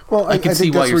 Well, I can think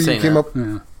see why that's you're where you saying came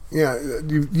that. up. Yeah,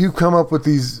 you come up with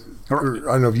these. Or,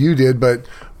 I don't know if you did, but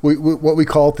what we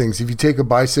call things. If you take a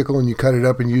bicycle and you cut it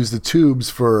up and use the tubes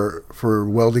for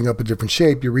welding up a different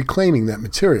shape, you're reclaiming that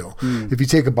material. If you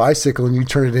take a bicycle and you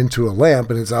turn it into a lamp,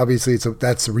 and that's a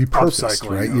repurposed,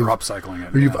 right? You've upcycling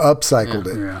it. Or you've upcycled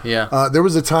it. Yeah. There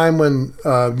was a time when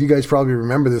you guys probably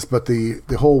remember this, but the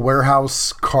whole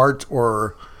warehouse cart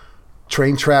or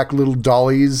train track little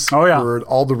dollies were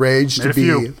all the rage to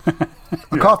be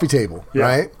a coffee table,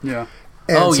 right? Yeah.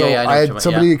 And so I had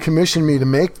somebody commissioned me to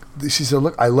make. She said,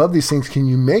 "Look, I love these things. Can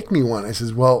you make me one?" I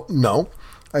said, "Well, no."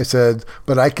 I said,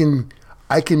 "But I can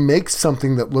make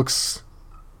something that looks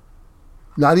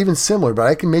not even similar. But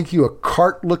I can make you a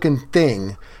cart-looking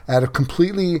thing out of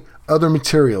completely other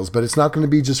materials. But it's not going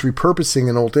to be just repurposing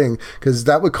an old thing because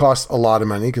that would cost a lot of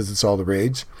money because it's all the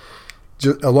rage."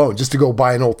 Just to go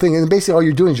buy an old thing. And basically all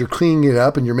you're doing is you're cleaning it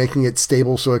up and you're making it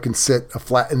stable so it can sit a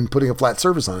flat and putting a flat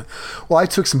surface on it. Well, I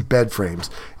took some bed frames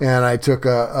and I took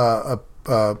a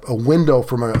window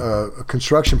from a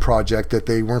construction project that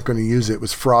they weren't going to use. It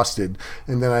was frosted.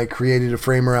 And then I created a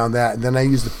frame around that. And then I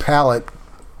used a pallet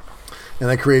and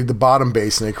I created the bottom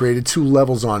base and I created 2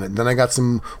 levels on it. And then I got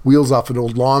some wheels off an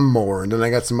old lawnmower and then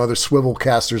I got some other swivel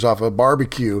casters off a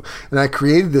barbecue. And I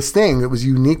created this thing that was a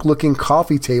unique looking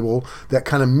coffee table that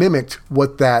kind of mimicked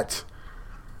what that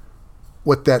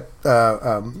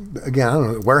again, I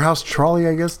don't know, warehouse trolley,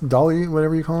 I guess, dolly,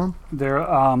 whatever you call them. They're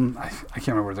I can't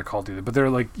remember what they're called either, but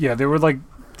they're like, they were like,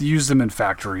 they use them in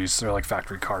factories. They're like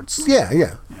factory carts.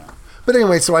 Yeah. But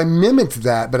anyway, so I mimicked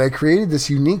that, but I created this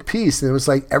unique piece, and it was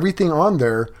like everything on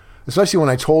there, especially when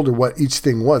I told her what each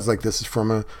thing was. Like, this is from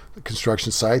a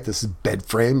construction site, this is bed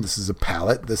frame, this is a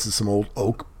pallet, this is some old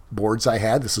oak boards I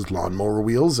had, this is lawnmower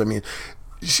wheels. I mean,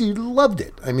 she loved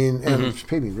it. I mean, and she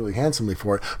paid me really handsomely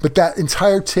for it. But that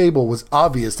entire table was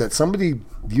obvious that somebody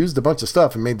used a bunch of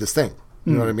stuff and made this thing.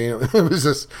 You know what I mean? It was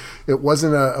just, it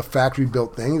wasn't a factory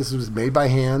built thing. This was made by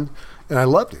hand. And I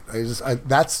loved it.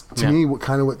 That's to me what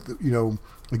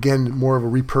again, more of a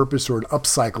repurpose or an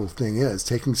upcycle thing is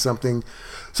taking something.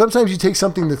 Sometimes you take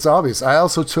something that's obvious. I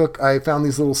found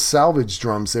these little salvage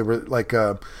drums. They were like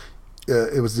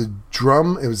it was the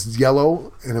drum. It was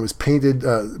yellow and it was painted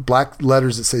black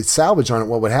letters that say salvage on it.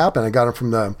 What would happen? I got them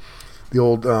from the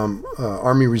old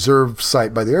Army Reserve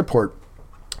site by the airport.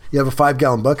 You have a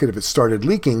 5-gallon bucket. If it started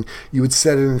leaking, you would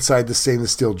set it inside the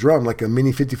stainless steel drum, like a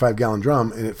mini 55-gallon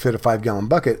drum, and it fit a 5-gallon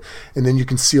bucket, and then you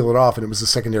can seal it off, and it was a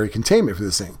secondary containment for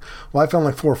this thing. Well, I found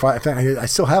like 4 or 5. In fact, I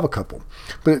still have a couple.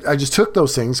 But I just took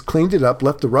those things, cleaned it up,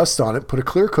 left the rust on it, put a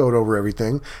clear coat over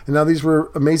everything, and now these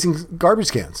were amazing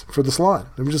garbage cans for the salon.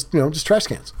 They were just trash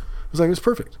cans. It was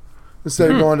perfect.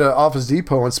 Instead of going to Office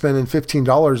Depot and spending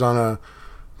 $15 on a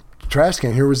trash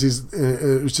can, it was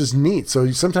just neat.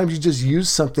 So sometimes you just use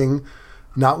something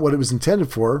not what it was intended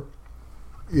for,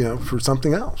 for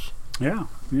something else. Yeah.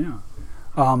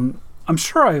 I'm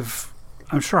sure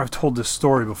I've told this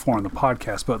story before on the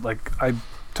podcast, but like I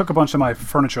took a bunch of my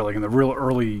furniture like in the real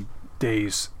early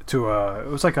days to it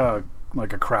was like a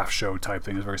craft show type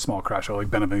thing. It was a very small craft show, like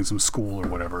benefiting some school or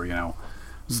whatever, It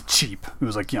was cheap. It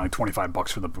was like, like $25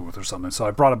 for the booth or something. So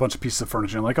I brought a bunch of pieces of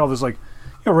furniture and like, oh, there's like,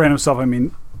 random stuff. I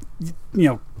mean,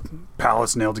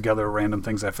 pallets nailed together, random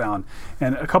things I found.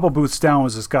 And a couple booths down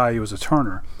was this guy. He was a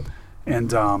turner,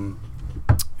 and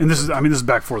this is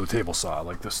back before the table saw,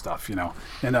 like this stuff,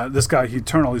 And this guy, he'd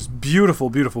turn all these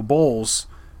beautiful, beautiful bowls,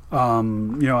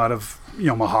 out of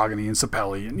mahogany and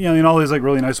sapelli, and all these like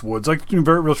really nice woods, like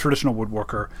very real traditional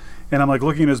woodworker. And I'm like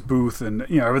looking at his booth, and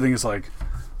everything is like.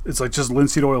 It's like just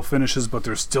linseed oil finishes, but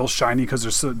they're still shiny because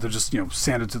they're just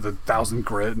sanded to the 1000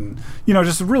 grit and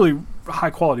just really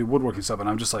high quality woodworking stuff. And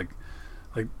I'm just like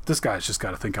this guy's just got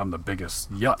to think I'm the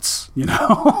biggest yutz,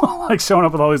 like showing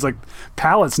up with all these like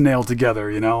pallets nailed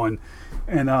together, and I'm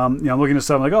looking at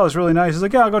stuff. I'm like, oh, it's really nice. He's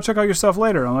like, yeah, I'll go check out your stuff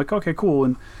later. I'm like, okay, cool.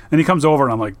 And he comes over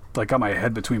and I'm like got my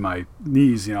head between my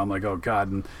knees, I'm like, oh God.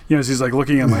 And so he's like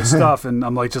looking at my stuff and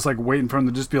I'm like just like waiting for him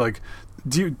to just be like,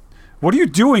 what are you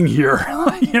doing here?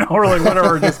 Or like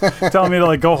whatever, just telling me to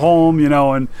like go home,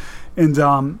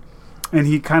 and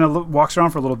he kind of walks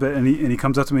around for a little bit, and he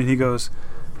comes up to me and he goes,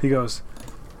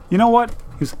 you know what?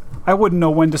 I wouldn't know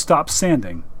when to stop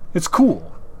sanding. It's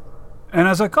cool. And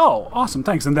I was like, oh, awesome,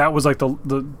 thanks. And that was like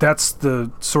that's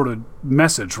the sort of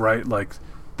message, right? Like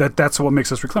that's what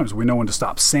makes us reclaimers. We know when to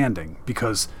stop sanding,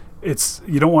 because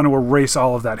you don't want to erase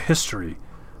all of that history.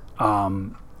 But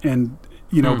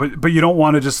you don't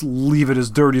want to just leave it as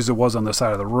dirty as it was on the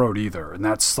side of the road either. And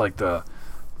that's like you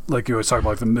were talking about,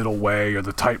 like the middle way or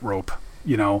the tightrope.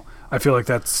 I feel like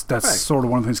that's right. Sort of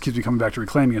one of the things that keeps me coming back to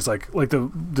reclaiming is like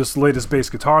this latest bass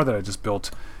guitar that I just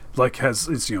built, like it's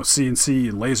CNC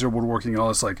and laser woodworking and all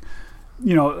this like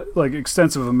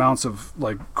extensive amounts of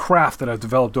like craft that I've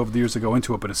developed over the years to go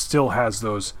into it, but it still has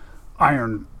those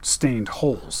iron stained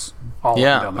holes all up and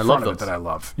down the front of it that I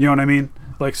love. You know what I mean?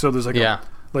 Like, so there's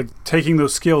like taking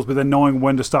those skills, but then knowing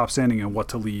when to stop sanding and what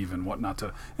to leave and what not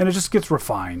to, and it just gets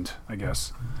refined, I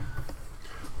guess.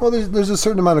 Well, there's a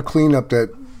certain amount of cleanup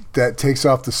that takes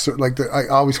off I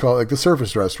always call it like the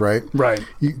surface rust, right? Right.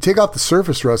 You take off the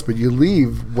surface rust, but you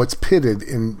leave what's pitted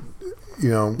and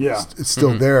it's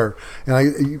still there.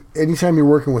 And anytime you're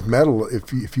working with metal,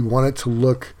 if you want it to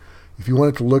look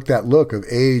that look of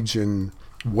age and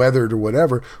weathered or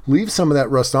whatever, leave some of that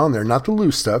rust on there, not the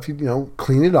loose stuff,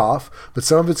 clean it off, but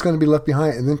some of it's going to be left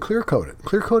behind, and then clear coat it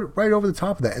right over the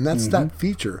top of that. And that's that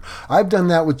feature. I've done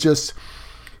that with just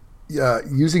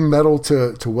using metal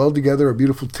to weld together a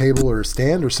beautiful table or a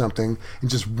stand or something, and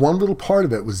just one little part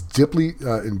of it was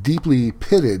deeply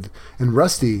pitted and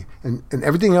rusty, and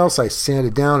everything else I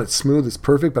sanded down, it's smooth, it's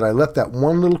perfect, but I left that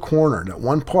one little corner, that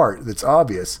one part that's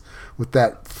obvious with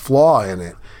that flaw in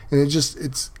it. And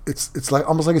it's like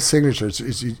almost like a signature.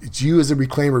 It's you as a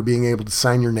reclaimer being able to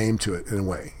sign your name to it in a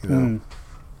way.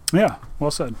 Yeah,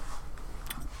 well said.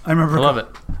 I love it.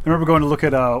 I remember going to look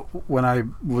at when I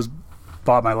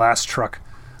bought my last truck.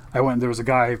 There was a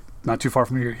guy not too far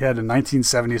from here. He had a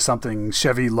 1970 something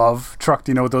Chevy Love truck.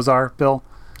 Do you know what those are, Bill?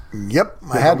 Yep,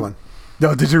 I had one.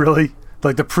 No, did you really?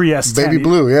 Like the pre-S10. Baby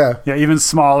blue, yeah. Yeah, even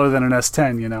smaller than an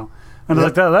S10. And I was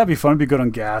like, that'd be fun. It'd be good on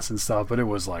gas and stuff. But it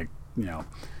was like,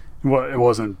 well, it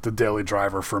wasn't the daily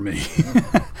driver for me.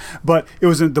 But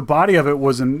the body of it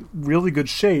was in really good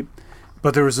shape,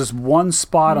 but there was this one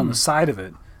spot on the side of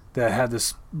it that had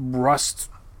this rust,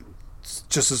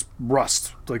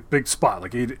 like big spot,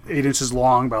 like 8 inches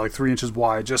long by like 3 inches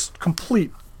wide, just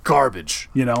complete garbage,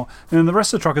 and then the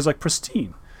rest of the truck is like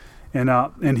pristine.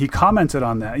 And he commented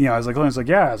on that. I was like,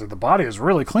 the body is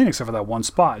really clean except for that one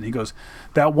spot. And he goes,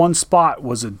 that one spot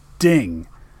was a ding.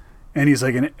 And he's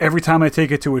like, and every time I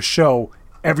take it to a show,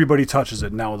 everybody touches it.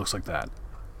 And now it looks like that.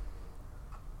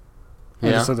 Yeah.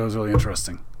 I just thought that was really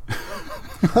interesting.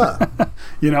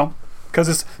 Because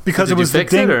it was the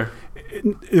ding.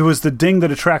 It was the ding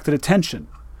that attracted attention.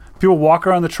 People walk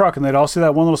around the truck and they'd all see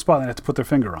that one little spot and they have to put their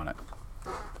finger on it.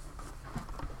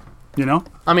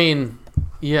 I mean,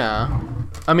 yeah.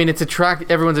 I mean,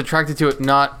 everyone's attracted to it,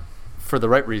 not for the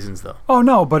right reasons, though. Oh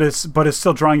no, but it's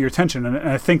still drawing your attention, and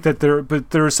I think that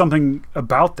there is something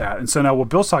about that. And so now what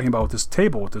Bill's talking about with this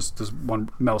table, with this one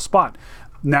metal spot,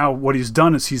 now what he's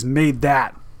done is he's made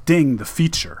that ding the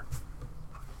feature,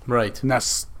 right? And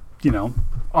that's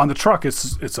on the truck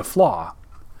it's a flaw,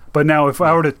 but now if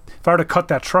I were to cut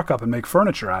that truck up and make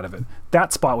furniture out of it,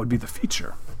 that spot would be the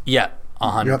feature. Yeah.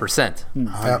 100%.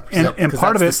 And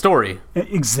part of it, the story.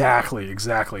 Exactly,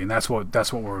 and that's what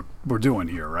we're doing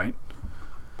here, right?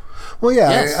 Well, yeah,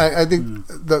 yes. I think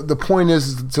the point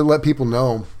is to let people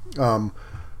know,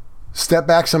 step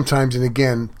back sometimes, and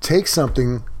again, take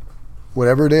something,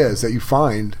 whatever it is that you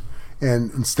find,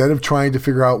 and instead of trying to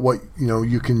figure out what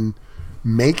you can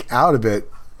make out of it,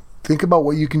 think about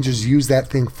what you can just use that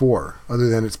thing for, other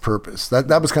than its purpose.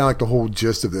 That was kind of like the whole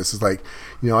gist of this. Is like,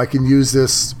 I can use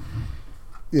this.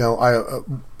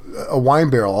 A wine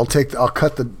barrel. I'll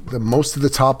cut the most of the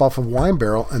top off of a wine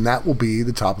barrel, and that will be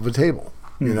the top of a table.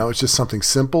 It's just something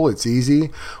simple. It's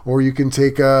easy. Or you can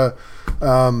take I've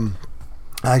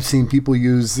seen people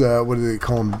use what do they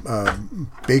call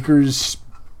them? Baker's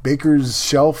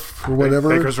shelf or whatever.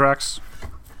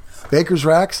 Baker's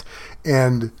racks,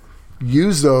 and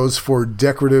use those for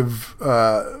decorative,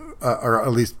 or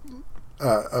at least.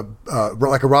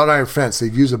 Like a wrought iron fence.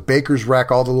 They'd use a baker's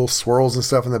rack, all the little swirls and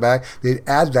stuff in the back. They'd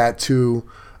add that to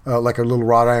like a little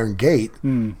wrought iron gate,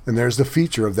 and there's the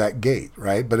feature of that gate,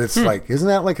 right? But it's like, isn't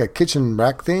that like a kitchen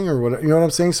rack thing or what? You know what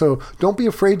I'm saying? So don't be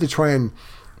afraid to try and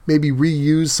maybe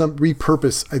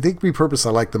repurpose. I think repurpose I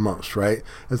like the most, right?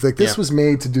 It's like this was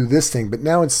made to do this thing, but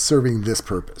now it's serving this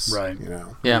purpose, right?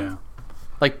 Yeah.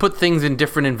 Like put things in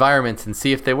different environments and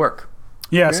see if they work.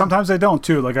 Yeah, sometimes they don't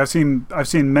too. Like I've seen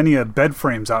many bed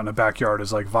frames out in the backyard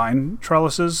as like vine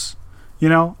trellises,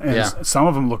 and some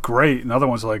of them look great, and other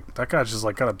ones are like, that guy's just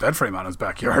like got a bed frame out in his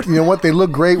backyard. You know what? They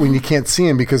look great when you can't see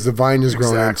them because the vine is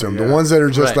growing into them. yeah. The ones that are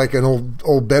just like an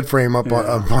old bed frame up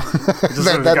on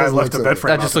The guy left a bed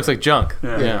frame. That just looks like junk.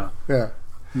 Yeah.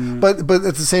 But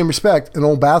at the same respect, an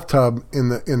old bathtub in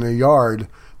the yard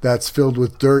that's filled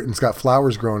with dirt and it's got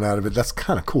flowers growing out of it, that's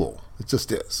kind of cool. It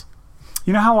just is.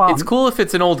 You know how it's cool if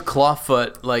it's an old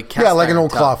clawfoot, like cast like an iron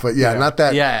old tub. clawfoot. Yeah, not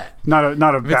that. Yeah, not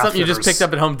a if it's something you just picked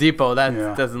up at Home Depot,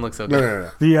 that doesn't look so good. No.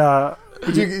 The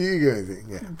You get anything?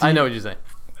 Yeah. I know what you're saying.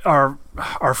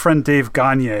 our friend Dave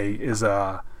Gagne is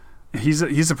he's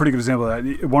a pretty good example of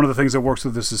that. One of the things that works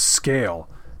with this is scale,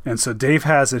 and so Dave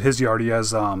has at his yard. He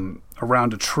has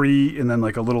around a tree and then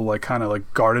like a little like kind of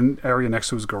like garden area next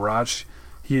to his garage.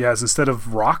 He has, instead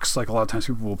of rocks, like a lot of times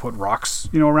people will put rocks,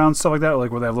 around stuff like that,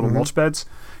 like where they have little mulch beds.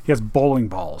 He has bowling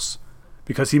balls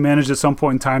because he managed at some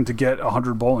point in time to get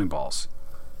 100 bowling balls,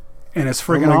 and it's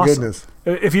friggin' awesome. Goodness!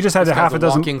 If you just had a half a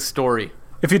dozen, walking story.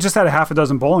 If you just had a half a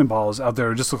dozen bowling balls out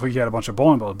there, it just looked like you had a bunch of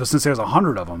bowling balls. But since he has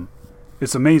 100 of them,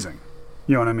 it's amazing.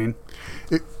 You know what I mean?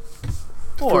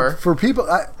 For people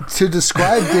to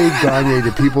describe Dave Gagne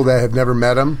to people that have never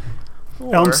met him.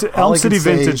 Elm City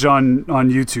Vintage on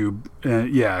YouTube.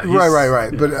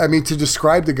 Right. But I mean, to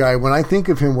describe the guy, when I think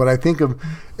of him, what I think of,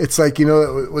 it's like,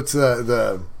 what's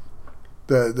the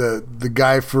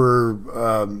guy for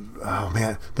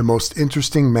the most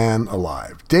interesting man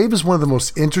alive. Dave is one of the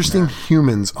most interesting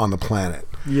humans on the planet.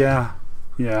 Yeah.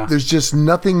 There's just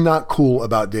nothing not cool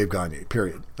about Dave Gagne.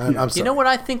 Period. I'm sorry. You know what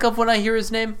I think of when I hear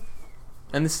his name,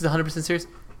 and this is 100% serious?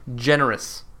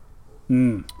 Generous.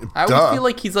 I always feel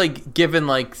like he's like given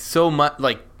like so much.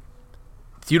 Like,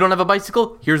 if you don't have a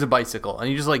bicycle, here's a bicycle, and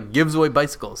he just like gives away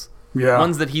bicycles. Yeah,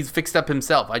 ones that he's fixed up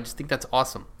himself. I just think that's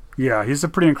awesome. Yeah, he's a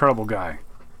pretty incredible guy.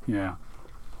 Yeah,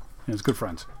 he's good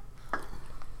friends.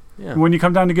 Yeah. When you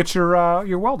come down to get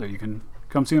your welder, you can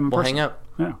come see him in person. We'll hang out.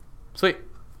 Yeah. Sweet.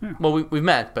 Yeah. Well, we've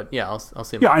met, but yeah, I'll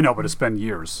see him. Yeah, I know, but it's been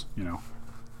years.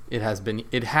 It has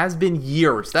been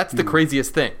years. That's the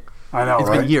craziest thing. I know, It's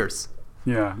been years.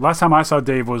 Yeah. Last time I saw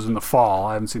Dave was in the fall.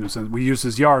 I haven't seen him since. We used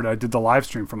his yard. I did the live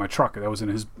stream from my truck. That was in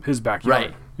his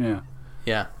backyard. Right.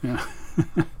 Yeah.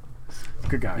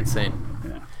 Good guy. Insane.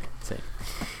 Yeah. Insane.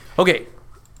 Okay.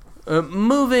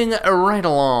 Moving right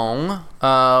along.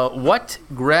 What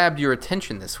grabbed your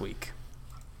attention this week?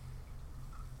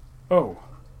 Oh.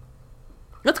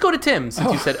 Let's go to Tim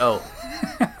since you said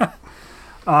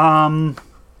I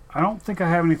don't think I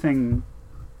have anything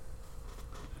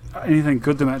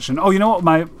good to mention. Oh, you know what?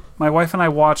 My wife and I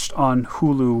watched on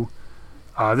Hulu.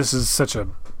 This is such a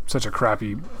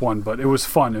crappy one, but it was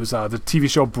fun. It was the TV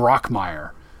show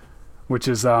Brockmire, which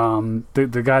is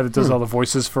the guy that does all the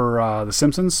voices for The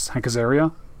Simpsons, Hank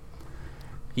Azaria.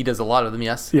 He does a lot of them,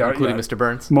 yes, yeah, including Mr.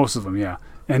 Burns. Most of them, yeah.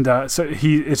 And so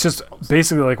it's just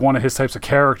basically like one of his types of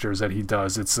characters that he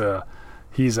does. It's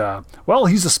he's a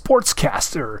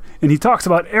sportscaster, and he talks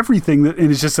about everything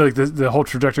and it's just like the whole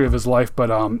trajectory of his life. But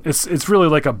it's really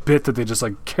like a bit that they just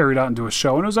like carried out into a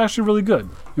show, and it was actually really good.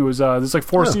 It was there's like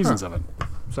 4 seasons of it,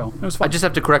 so it was fun. I just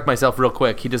have to correct myself real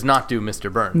quick. He does not do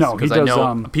Mr. Burns. No, he does. I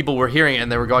know people were hearing it and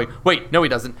they were going, "Wait, no, he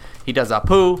doesn't." He does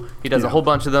Apu. He does a whole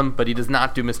bunch of them, but he does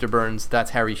not do Mr. Burns.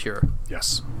 That's Harry Shearer.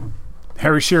 Yes,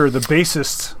 Harry Shearer, the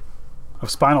bassist of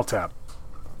Spinal Tap.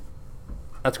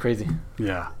 That's crazy.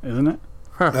 Yeah, isn't it?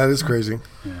 That is crazy.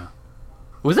 Yeah.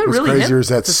 Was that What's really crazier him? is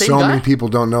that It's the same so guy? many people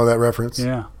don't know that reference.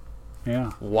 Yeah.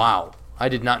 Wow, I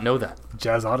did not know that.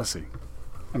 Jazz Odyssey.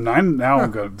 And I'm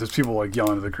good. There's people like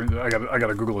yelling at the. I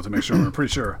gotta Google it to make sure. I'm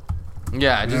pretty sure.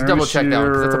 Yeah, just Harry double check that one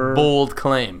because that's a Shearer. bold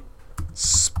claim.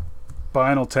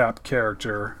 Spinal Tap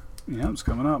character. Yeah, it's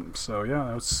coming up. So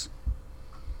yeah, that's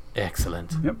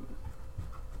Excellent. yep.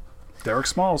 Derek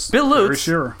Smalls. Bill Harry Lutz.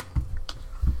 Shearer.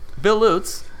 Bill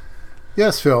Lutz,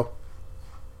 Yes, Phil.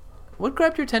 what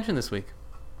grabbed your attention this week?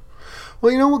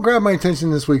 Well, you know what grabbed my attention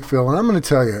this week, Phil, and I'm going to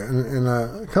tell you, and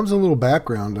it comes a little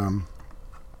background.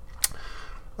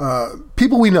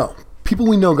 People we know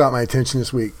got my attention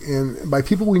this week, and by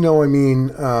people we know, I mean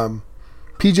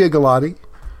PJ Galati.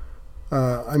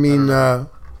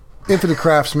 Infinite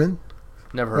Craftsman.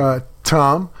 Never heard.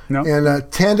 Tom No.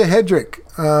 and Tanda Hedrick.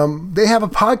 They have a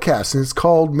podcast, and it's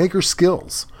called Maker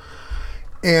Skills.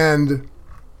 And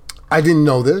I didn't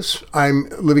know this. I'm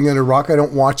living under a rock. I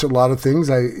don't watch a lot of things.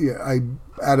 I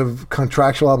out of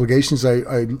contractual obligations,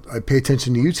 I pay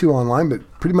attention to you two online, but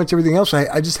pretty much everything else,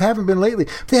 I just haven't been lately.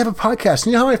 They have a podcast.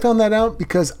 You know how I found that out?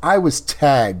 Because I was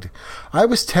tagged.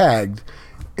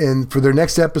 And for their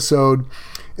next episode,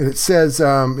 and it says,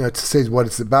 it says what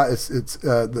it's about.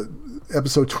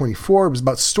 episode 24. It was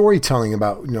about storytelling,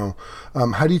 about,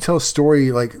 how do you tell a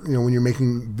story, like, when you're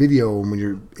making video and when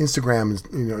your Instagram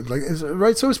is,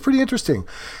 right? So it's pretty interesting.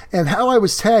 And how I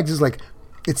was tagged is like,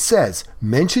 it says,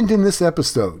 mentioned in this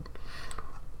episode,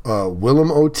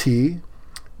 Willem O.T.,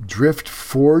 Drift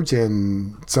Forge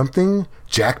and something,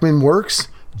 Jackman Works,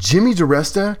 Jimmy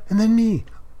DiResta, and then me,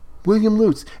 William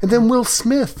Lutz, and then Will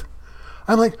Smith.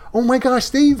 I'm like, oh my gosh,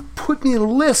 they've put me in a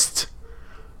list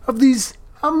of these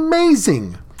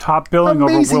amazing, top billing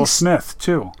over Will Smith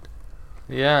too.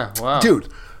 Yeah, wow, dude,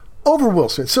 over Will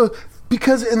Smith. So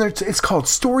because it's called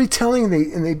storytelling,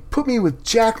 and they put me with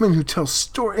Jackman, who tells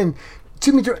story, and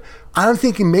Jimmy. I'm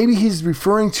thinking maybe he's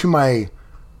referring to my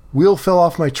wheel fell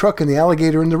off my truck in the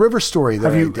alligator in the river story.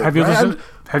 That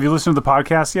Have you listened to the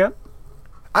podcast yet?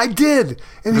 I did,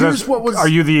 and here's what was. Are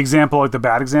you the example, like the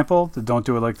bad example? That don't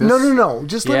do it like this. No.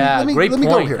 Just let me great let me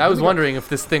point. go here. I was wondering if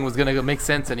this thing was going to make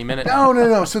sense any minute.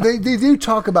 No. So they do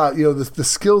talk about the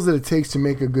skills that it takes to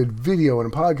make a good video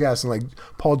and a podcast, and like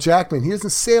Paul Jackman, he doesn't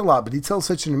say a lot, but he tells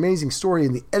such an amazing story,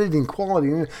 and the editing quality,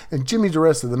 and Jimmy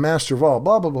DiResta, the master of all,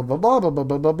 blah blah blah blah blah blah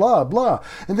blah blah blah blah.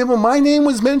 And then when my name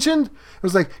was mentioned, it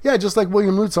was like, yeah, just like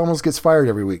William Lutz almost gets fired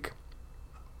every week.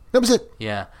 That was it.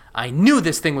 Yeah. I knew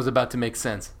this thing was about to make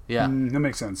sense. Yeah. That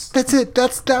makes sense. That's it.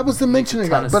 That was the mention I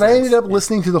got. But sense. I ended up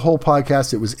listening to the whole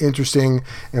podcast. It was interesting,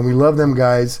 and we love them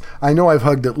guys. I know I've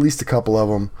hugged at least a couple of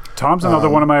them. Tom's another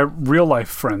one of my real life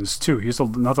friends too. He's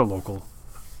another local.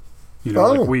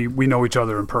 Like we know each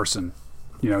other in person.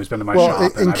 He's been to my shop and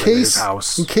I've been to his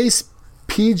house. In case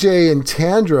PJ and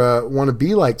Tandra want to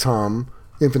be like Tom,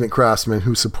 Infinite Craftsman,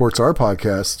 who supports our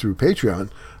podcast through Patreon,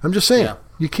 I'm just saying. Yeah.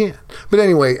 You can't. But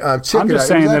anyway, check it out. I'm just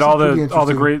saying that all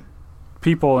the great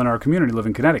people in our community live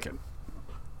in Connecticut.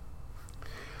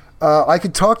 I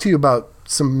could talk to you about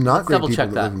some not great people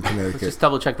that live in Connecticut. Let's just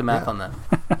double check the math on that.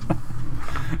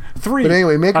 3. But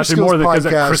anyway, Maker Skills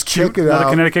Podcast. Chris check Cute, it out.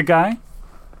 Another Connecticut guy.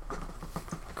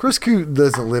 Chris Cute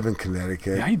doesn't live in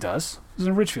Connecticut. Yeah, he does. He's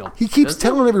in Richfield. He keeps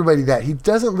telling everybody that he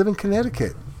doesn't live in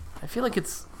Connecticut. I feel like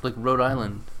it's like Rhode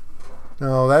Island.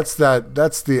 No, that's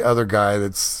the other guy.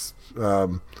 That's.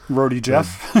 Roadie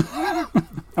Jeff.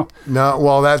 No,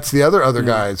 well, that's the other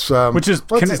guys. Which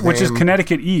is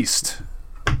Connecticut East.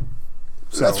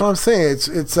 So that's what I'm saying.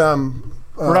 It's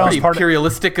pretty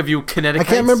imperialistic of you, Connecticut. I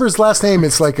can't remember his last name.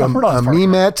 It's like a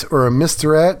Mimet or a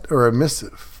Misterette or a Miss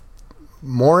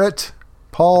Moret.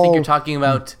 Paul. I think you're talking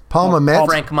about Paul Mamet.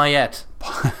 Frank Mayette.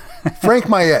 Frank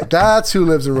Mayette. That's who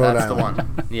lives in Rhode Island. That's the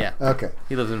one. Yeah. Okay.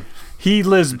 He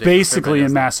lives basically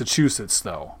in Massachusetts,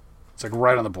 though. It's like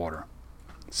right on the border.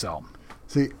 So,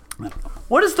 see,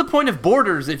 what is the point of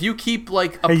borders if you keep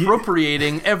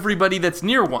appropriating everybody that's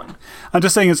near one? I'm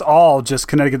just saying it's all just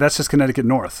Connecticut. That's just Connecticut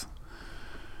North.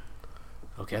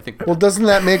 Okay, I think. Well, doesn't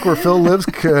that make where Phil lives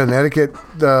Connecticut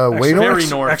way north? Very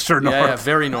north. Extra north. Yeah,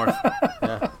 very north.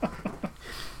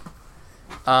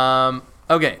 Yeah.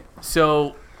 Okay,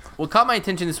 so what caught my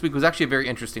attention this week was actually a very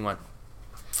interesting one.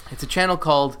 It's a channel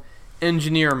called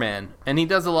Engineer Man, and he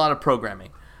does a lot of programming.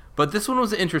 But this one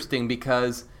was interesting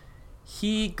because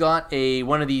he got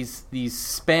one of these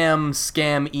scam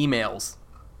emails,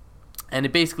 and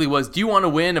it basically was, do you want to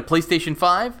win a PlayStation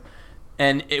 5?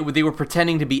 And they were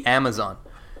pretending to be Amazon.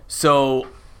 So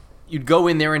you'd go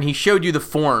in there and he showed you the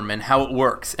form and how it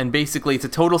works. And basically it's a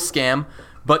total scam,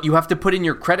 but you have to put in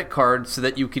your credit card so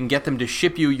that you can get them to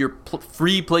ship you your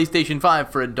free PlayStation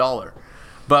 5 for $1.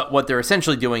 But what they're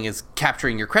essentially doing is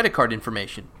capturing your credit card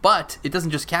information. But it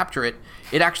doesn't just capture it.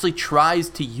 It actually tries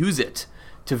to use it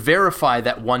to verify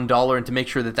that $1 and to make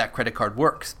sure that credit card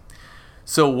works.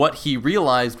 So what he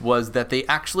realized was that they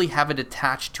actually have it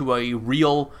attached to a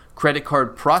real credit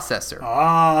card processor.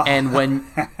 And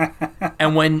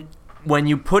when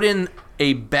you put in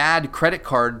a bad credit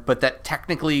card, but that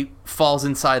technically falls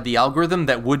inside the algorithm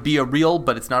that would be a real,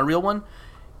 but it's not a real one,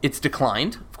 it's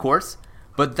declined, of course.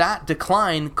 But that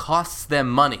decline costs them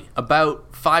money,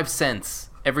 about 5 cents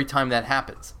every time that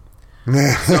happens.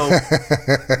 So,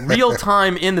 real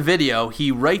time in the video, he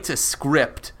writes a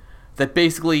script that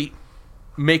basically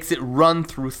makes it run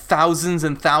through thousands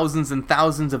and thousands and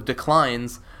thousands of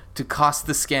declines to cost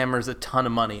the scammers a ton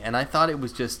of money. And I thought it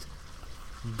was just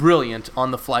brilliant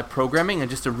on-the-fly programming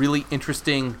and just a really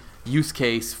interesting use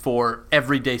case for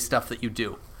everyday stuff that you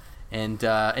do. And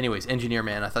anyways, Engineer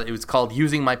Man, I thought it was called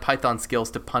Using My Python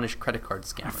Skills to Punish Credit Card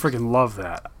Scammers. I freaking love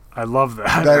that. I love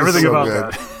that. That Everything so about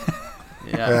good. that.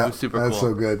 Yeah, it was super cool. That's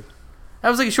so good. That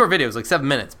was like a short video. It was like 7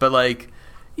 minutes. But like,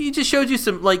 he just showed you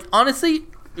some, like, honestly,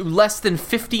 less than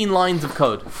 15 lines of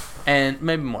code. And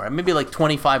maybe more. Maybe like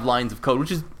 25 lines of code,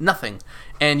 which is nothing.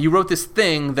 And you wrote this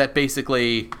thing that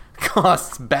basically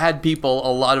costs bad people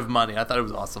a lot of money. I thought it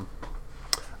was awesome.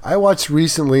 I watched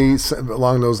recently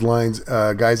along those lines.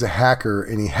 Guy's a hacker,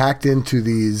 and he hacked into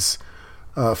these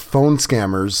phone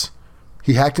scammers.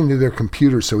 He hacked into their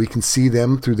computer so he can see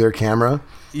them through their camera.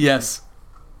 Yes.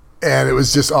 And it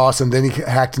was just awesome. Then he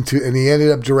hacked into, and he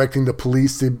ended up directing the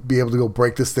police to be able to go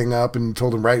break this thing up, and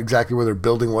told them right exactly where their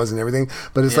building was and everything.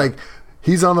 But it's like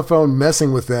he's on the phone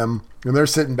messing with them, and they're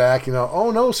sitting back, oh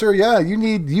no, sir, yeah, you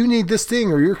need this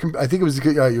thing, or I think it was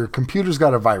your computer's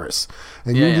got a virus,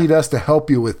 and you need us to help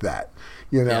you with that,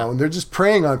 and they're just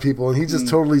preying on people, and he just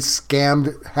totally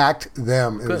hacked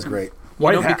them. It was great.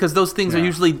 Because those things they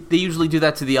usually do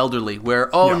that to the elderly, where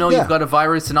you've got a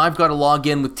virus and I've got to log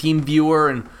in with TeamViewer,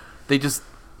 and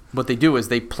what they do is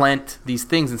they plant these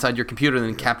things inside your computer and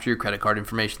then capture your credit card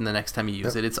information the next time you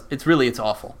use it. It's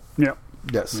awful. Yeah.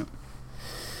 Yes. Yep.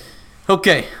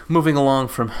 Okay, moving along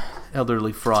from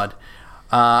elderly fraud.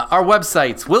 Our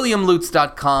websites,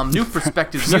 williamlutz.com,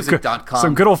 newperspectivesmusic.com.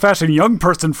 Some good old-fashioned young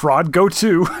person fraud. Go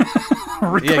to.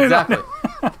 Yeah, exactly.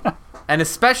 And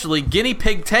especially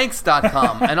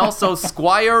guineapigtanks.com and also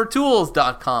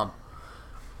squiretools.com.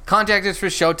 Contact us for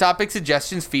show topics,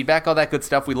 suggestions, feedback, all that good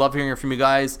stuff. We love hearing from you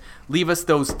guys. Leave us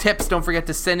those tips. Don't forget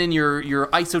to send in your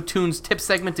IsoTunes tip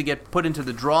segment to get put into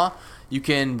the draw. You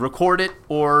can record it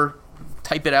or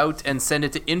type it out and send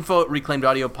it to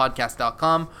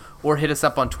info@reclaimedaudiopodcast.com, or hit us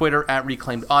up on Twitter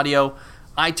 @reclaimedaudio.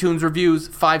 iTunes reviews,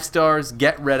 5 stars,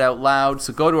 get read out loud.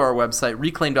 So go to our website,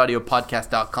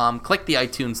 reclaimedaudiopodcast.com, click the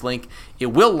iTunes link.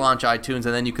 It will launch iTunes,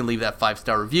 and then you can leave that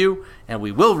 5-star review, and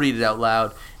we will read it out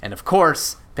loud. And of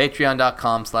course,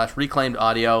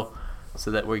 patreon.com/reclaimedaudio,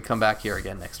 so that we come back here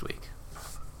again next week.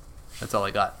 That's all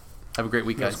I got. Have a great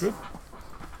week, guys. That's good.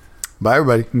 Bye,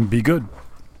 everybody. Be good.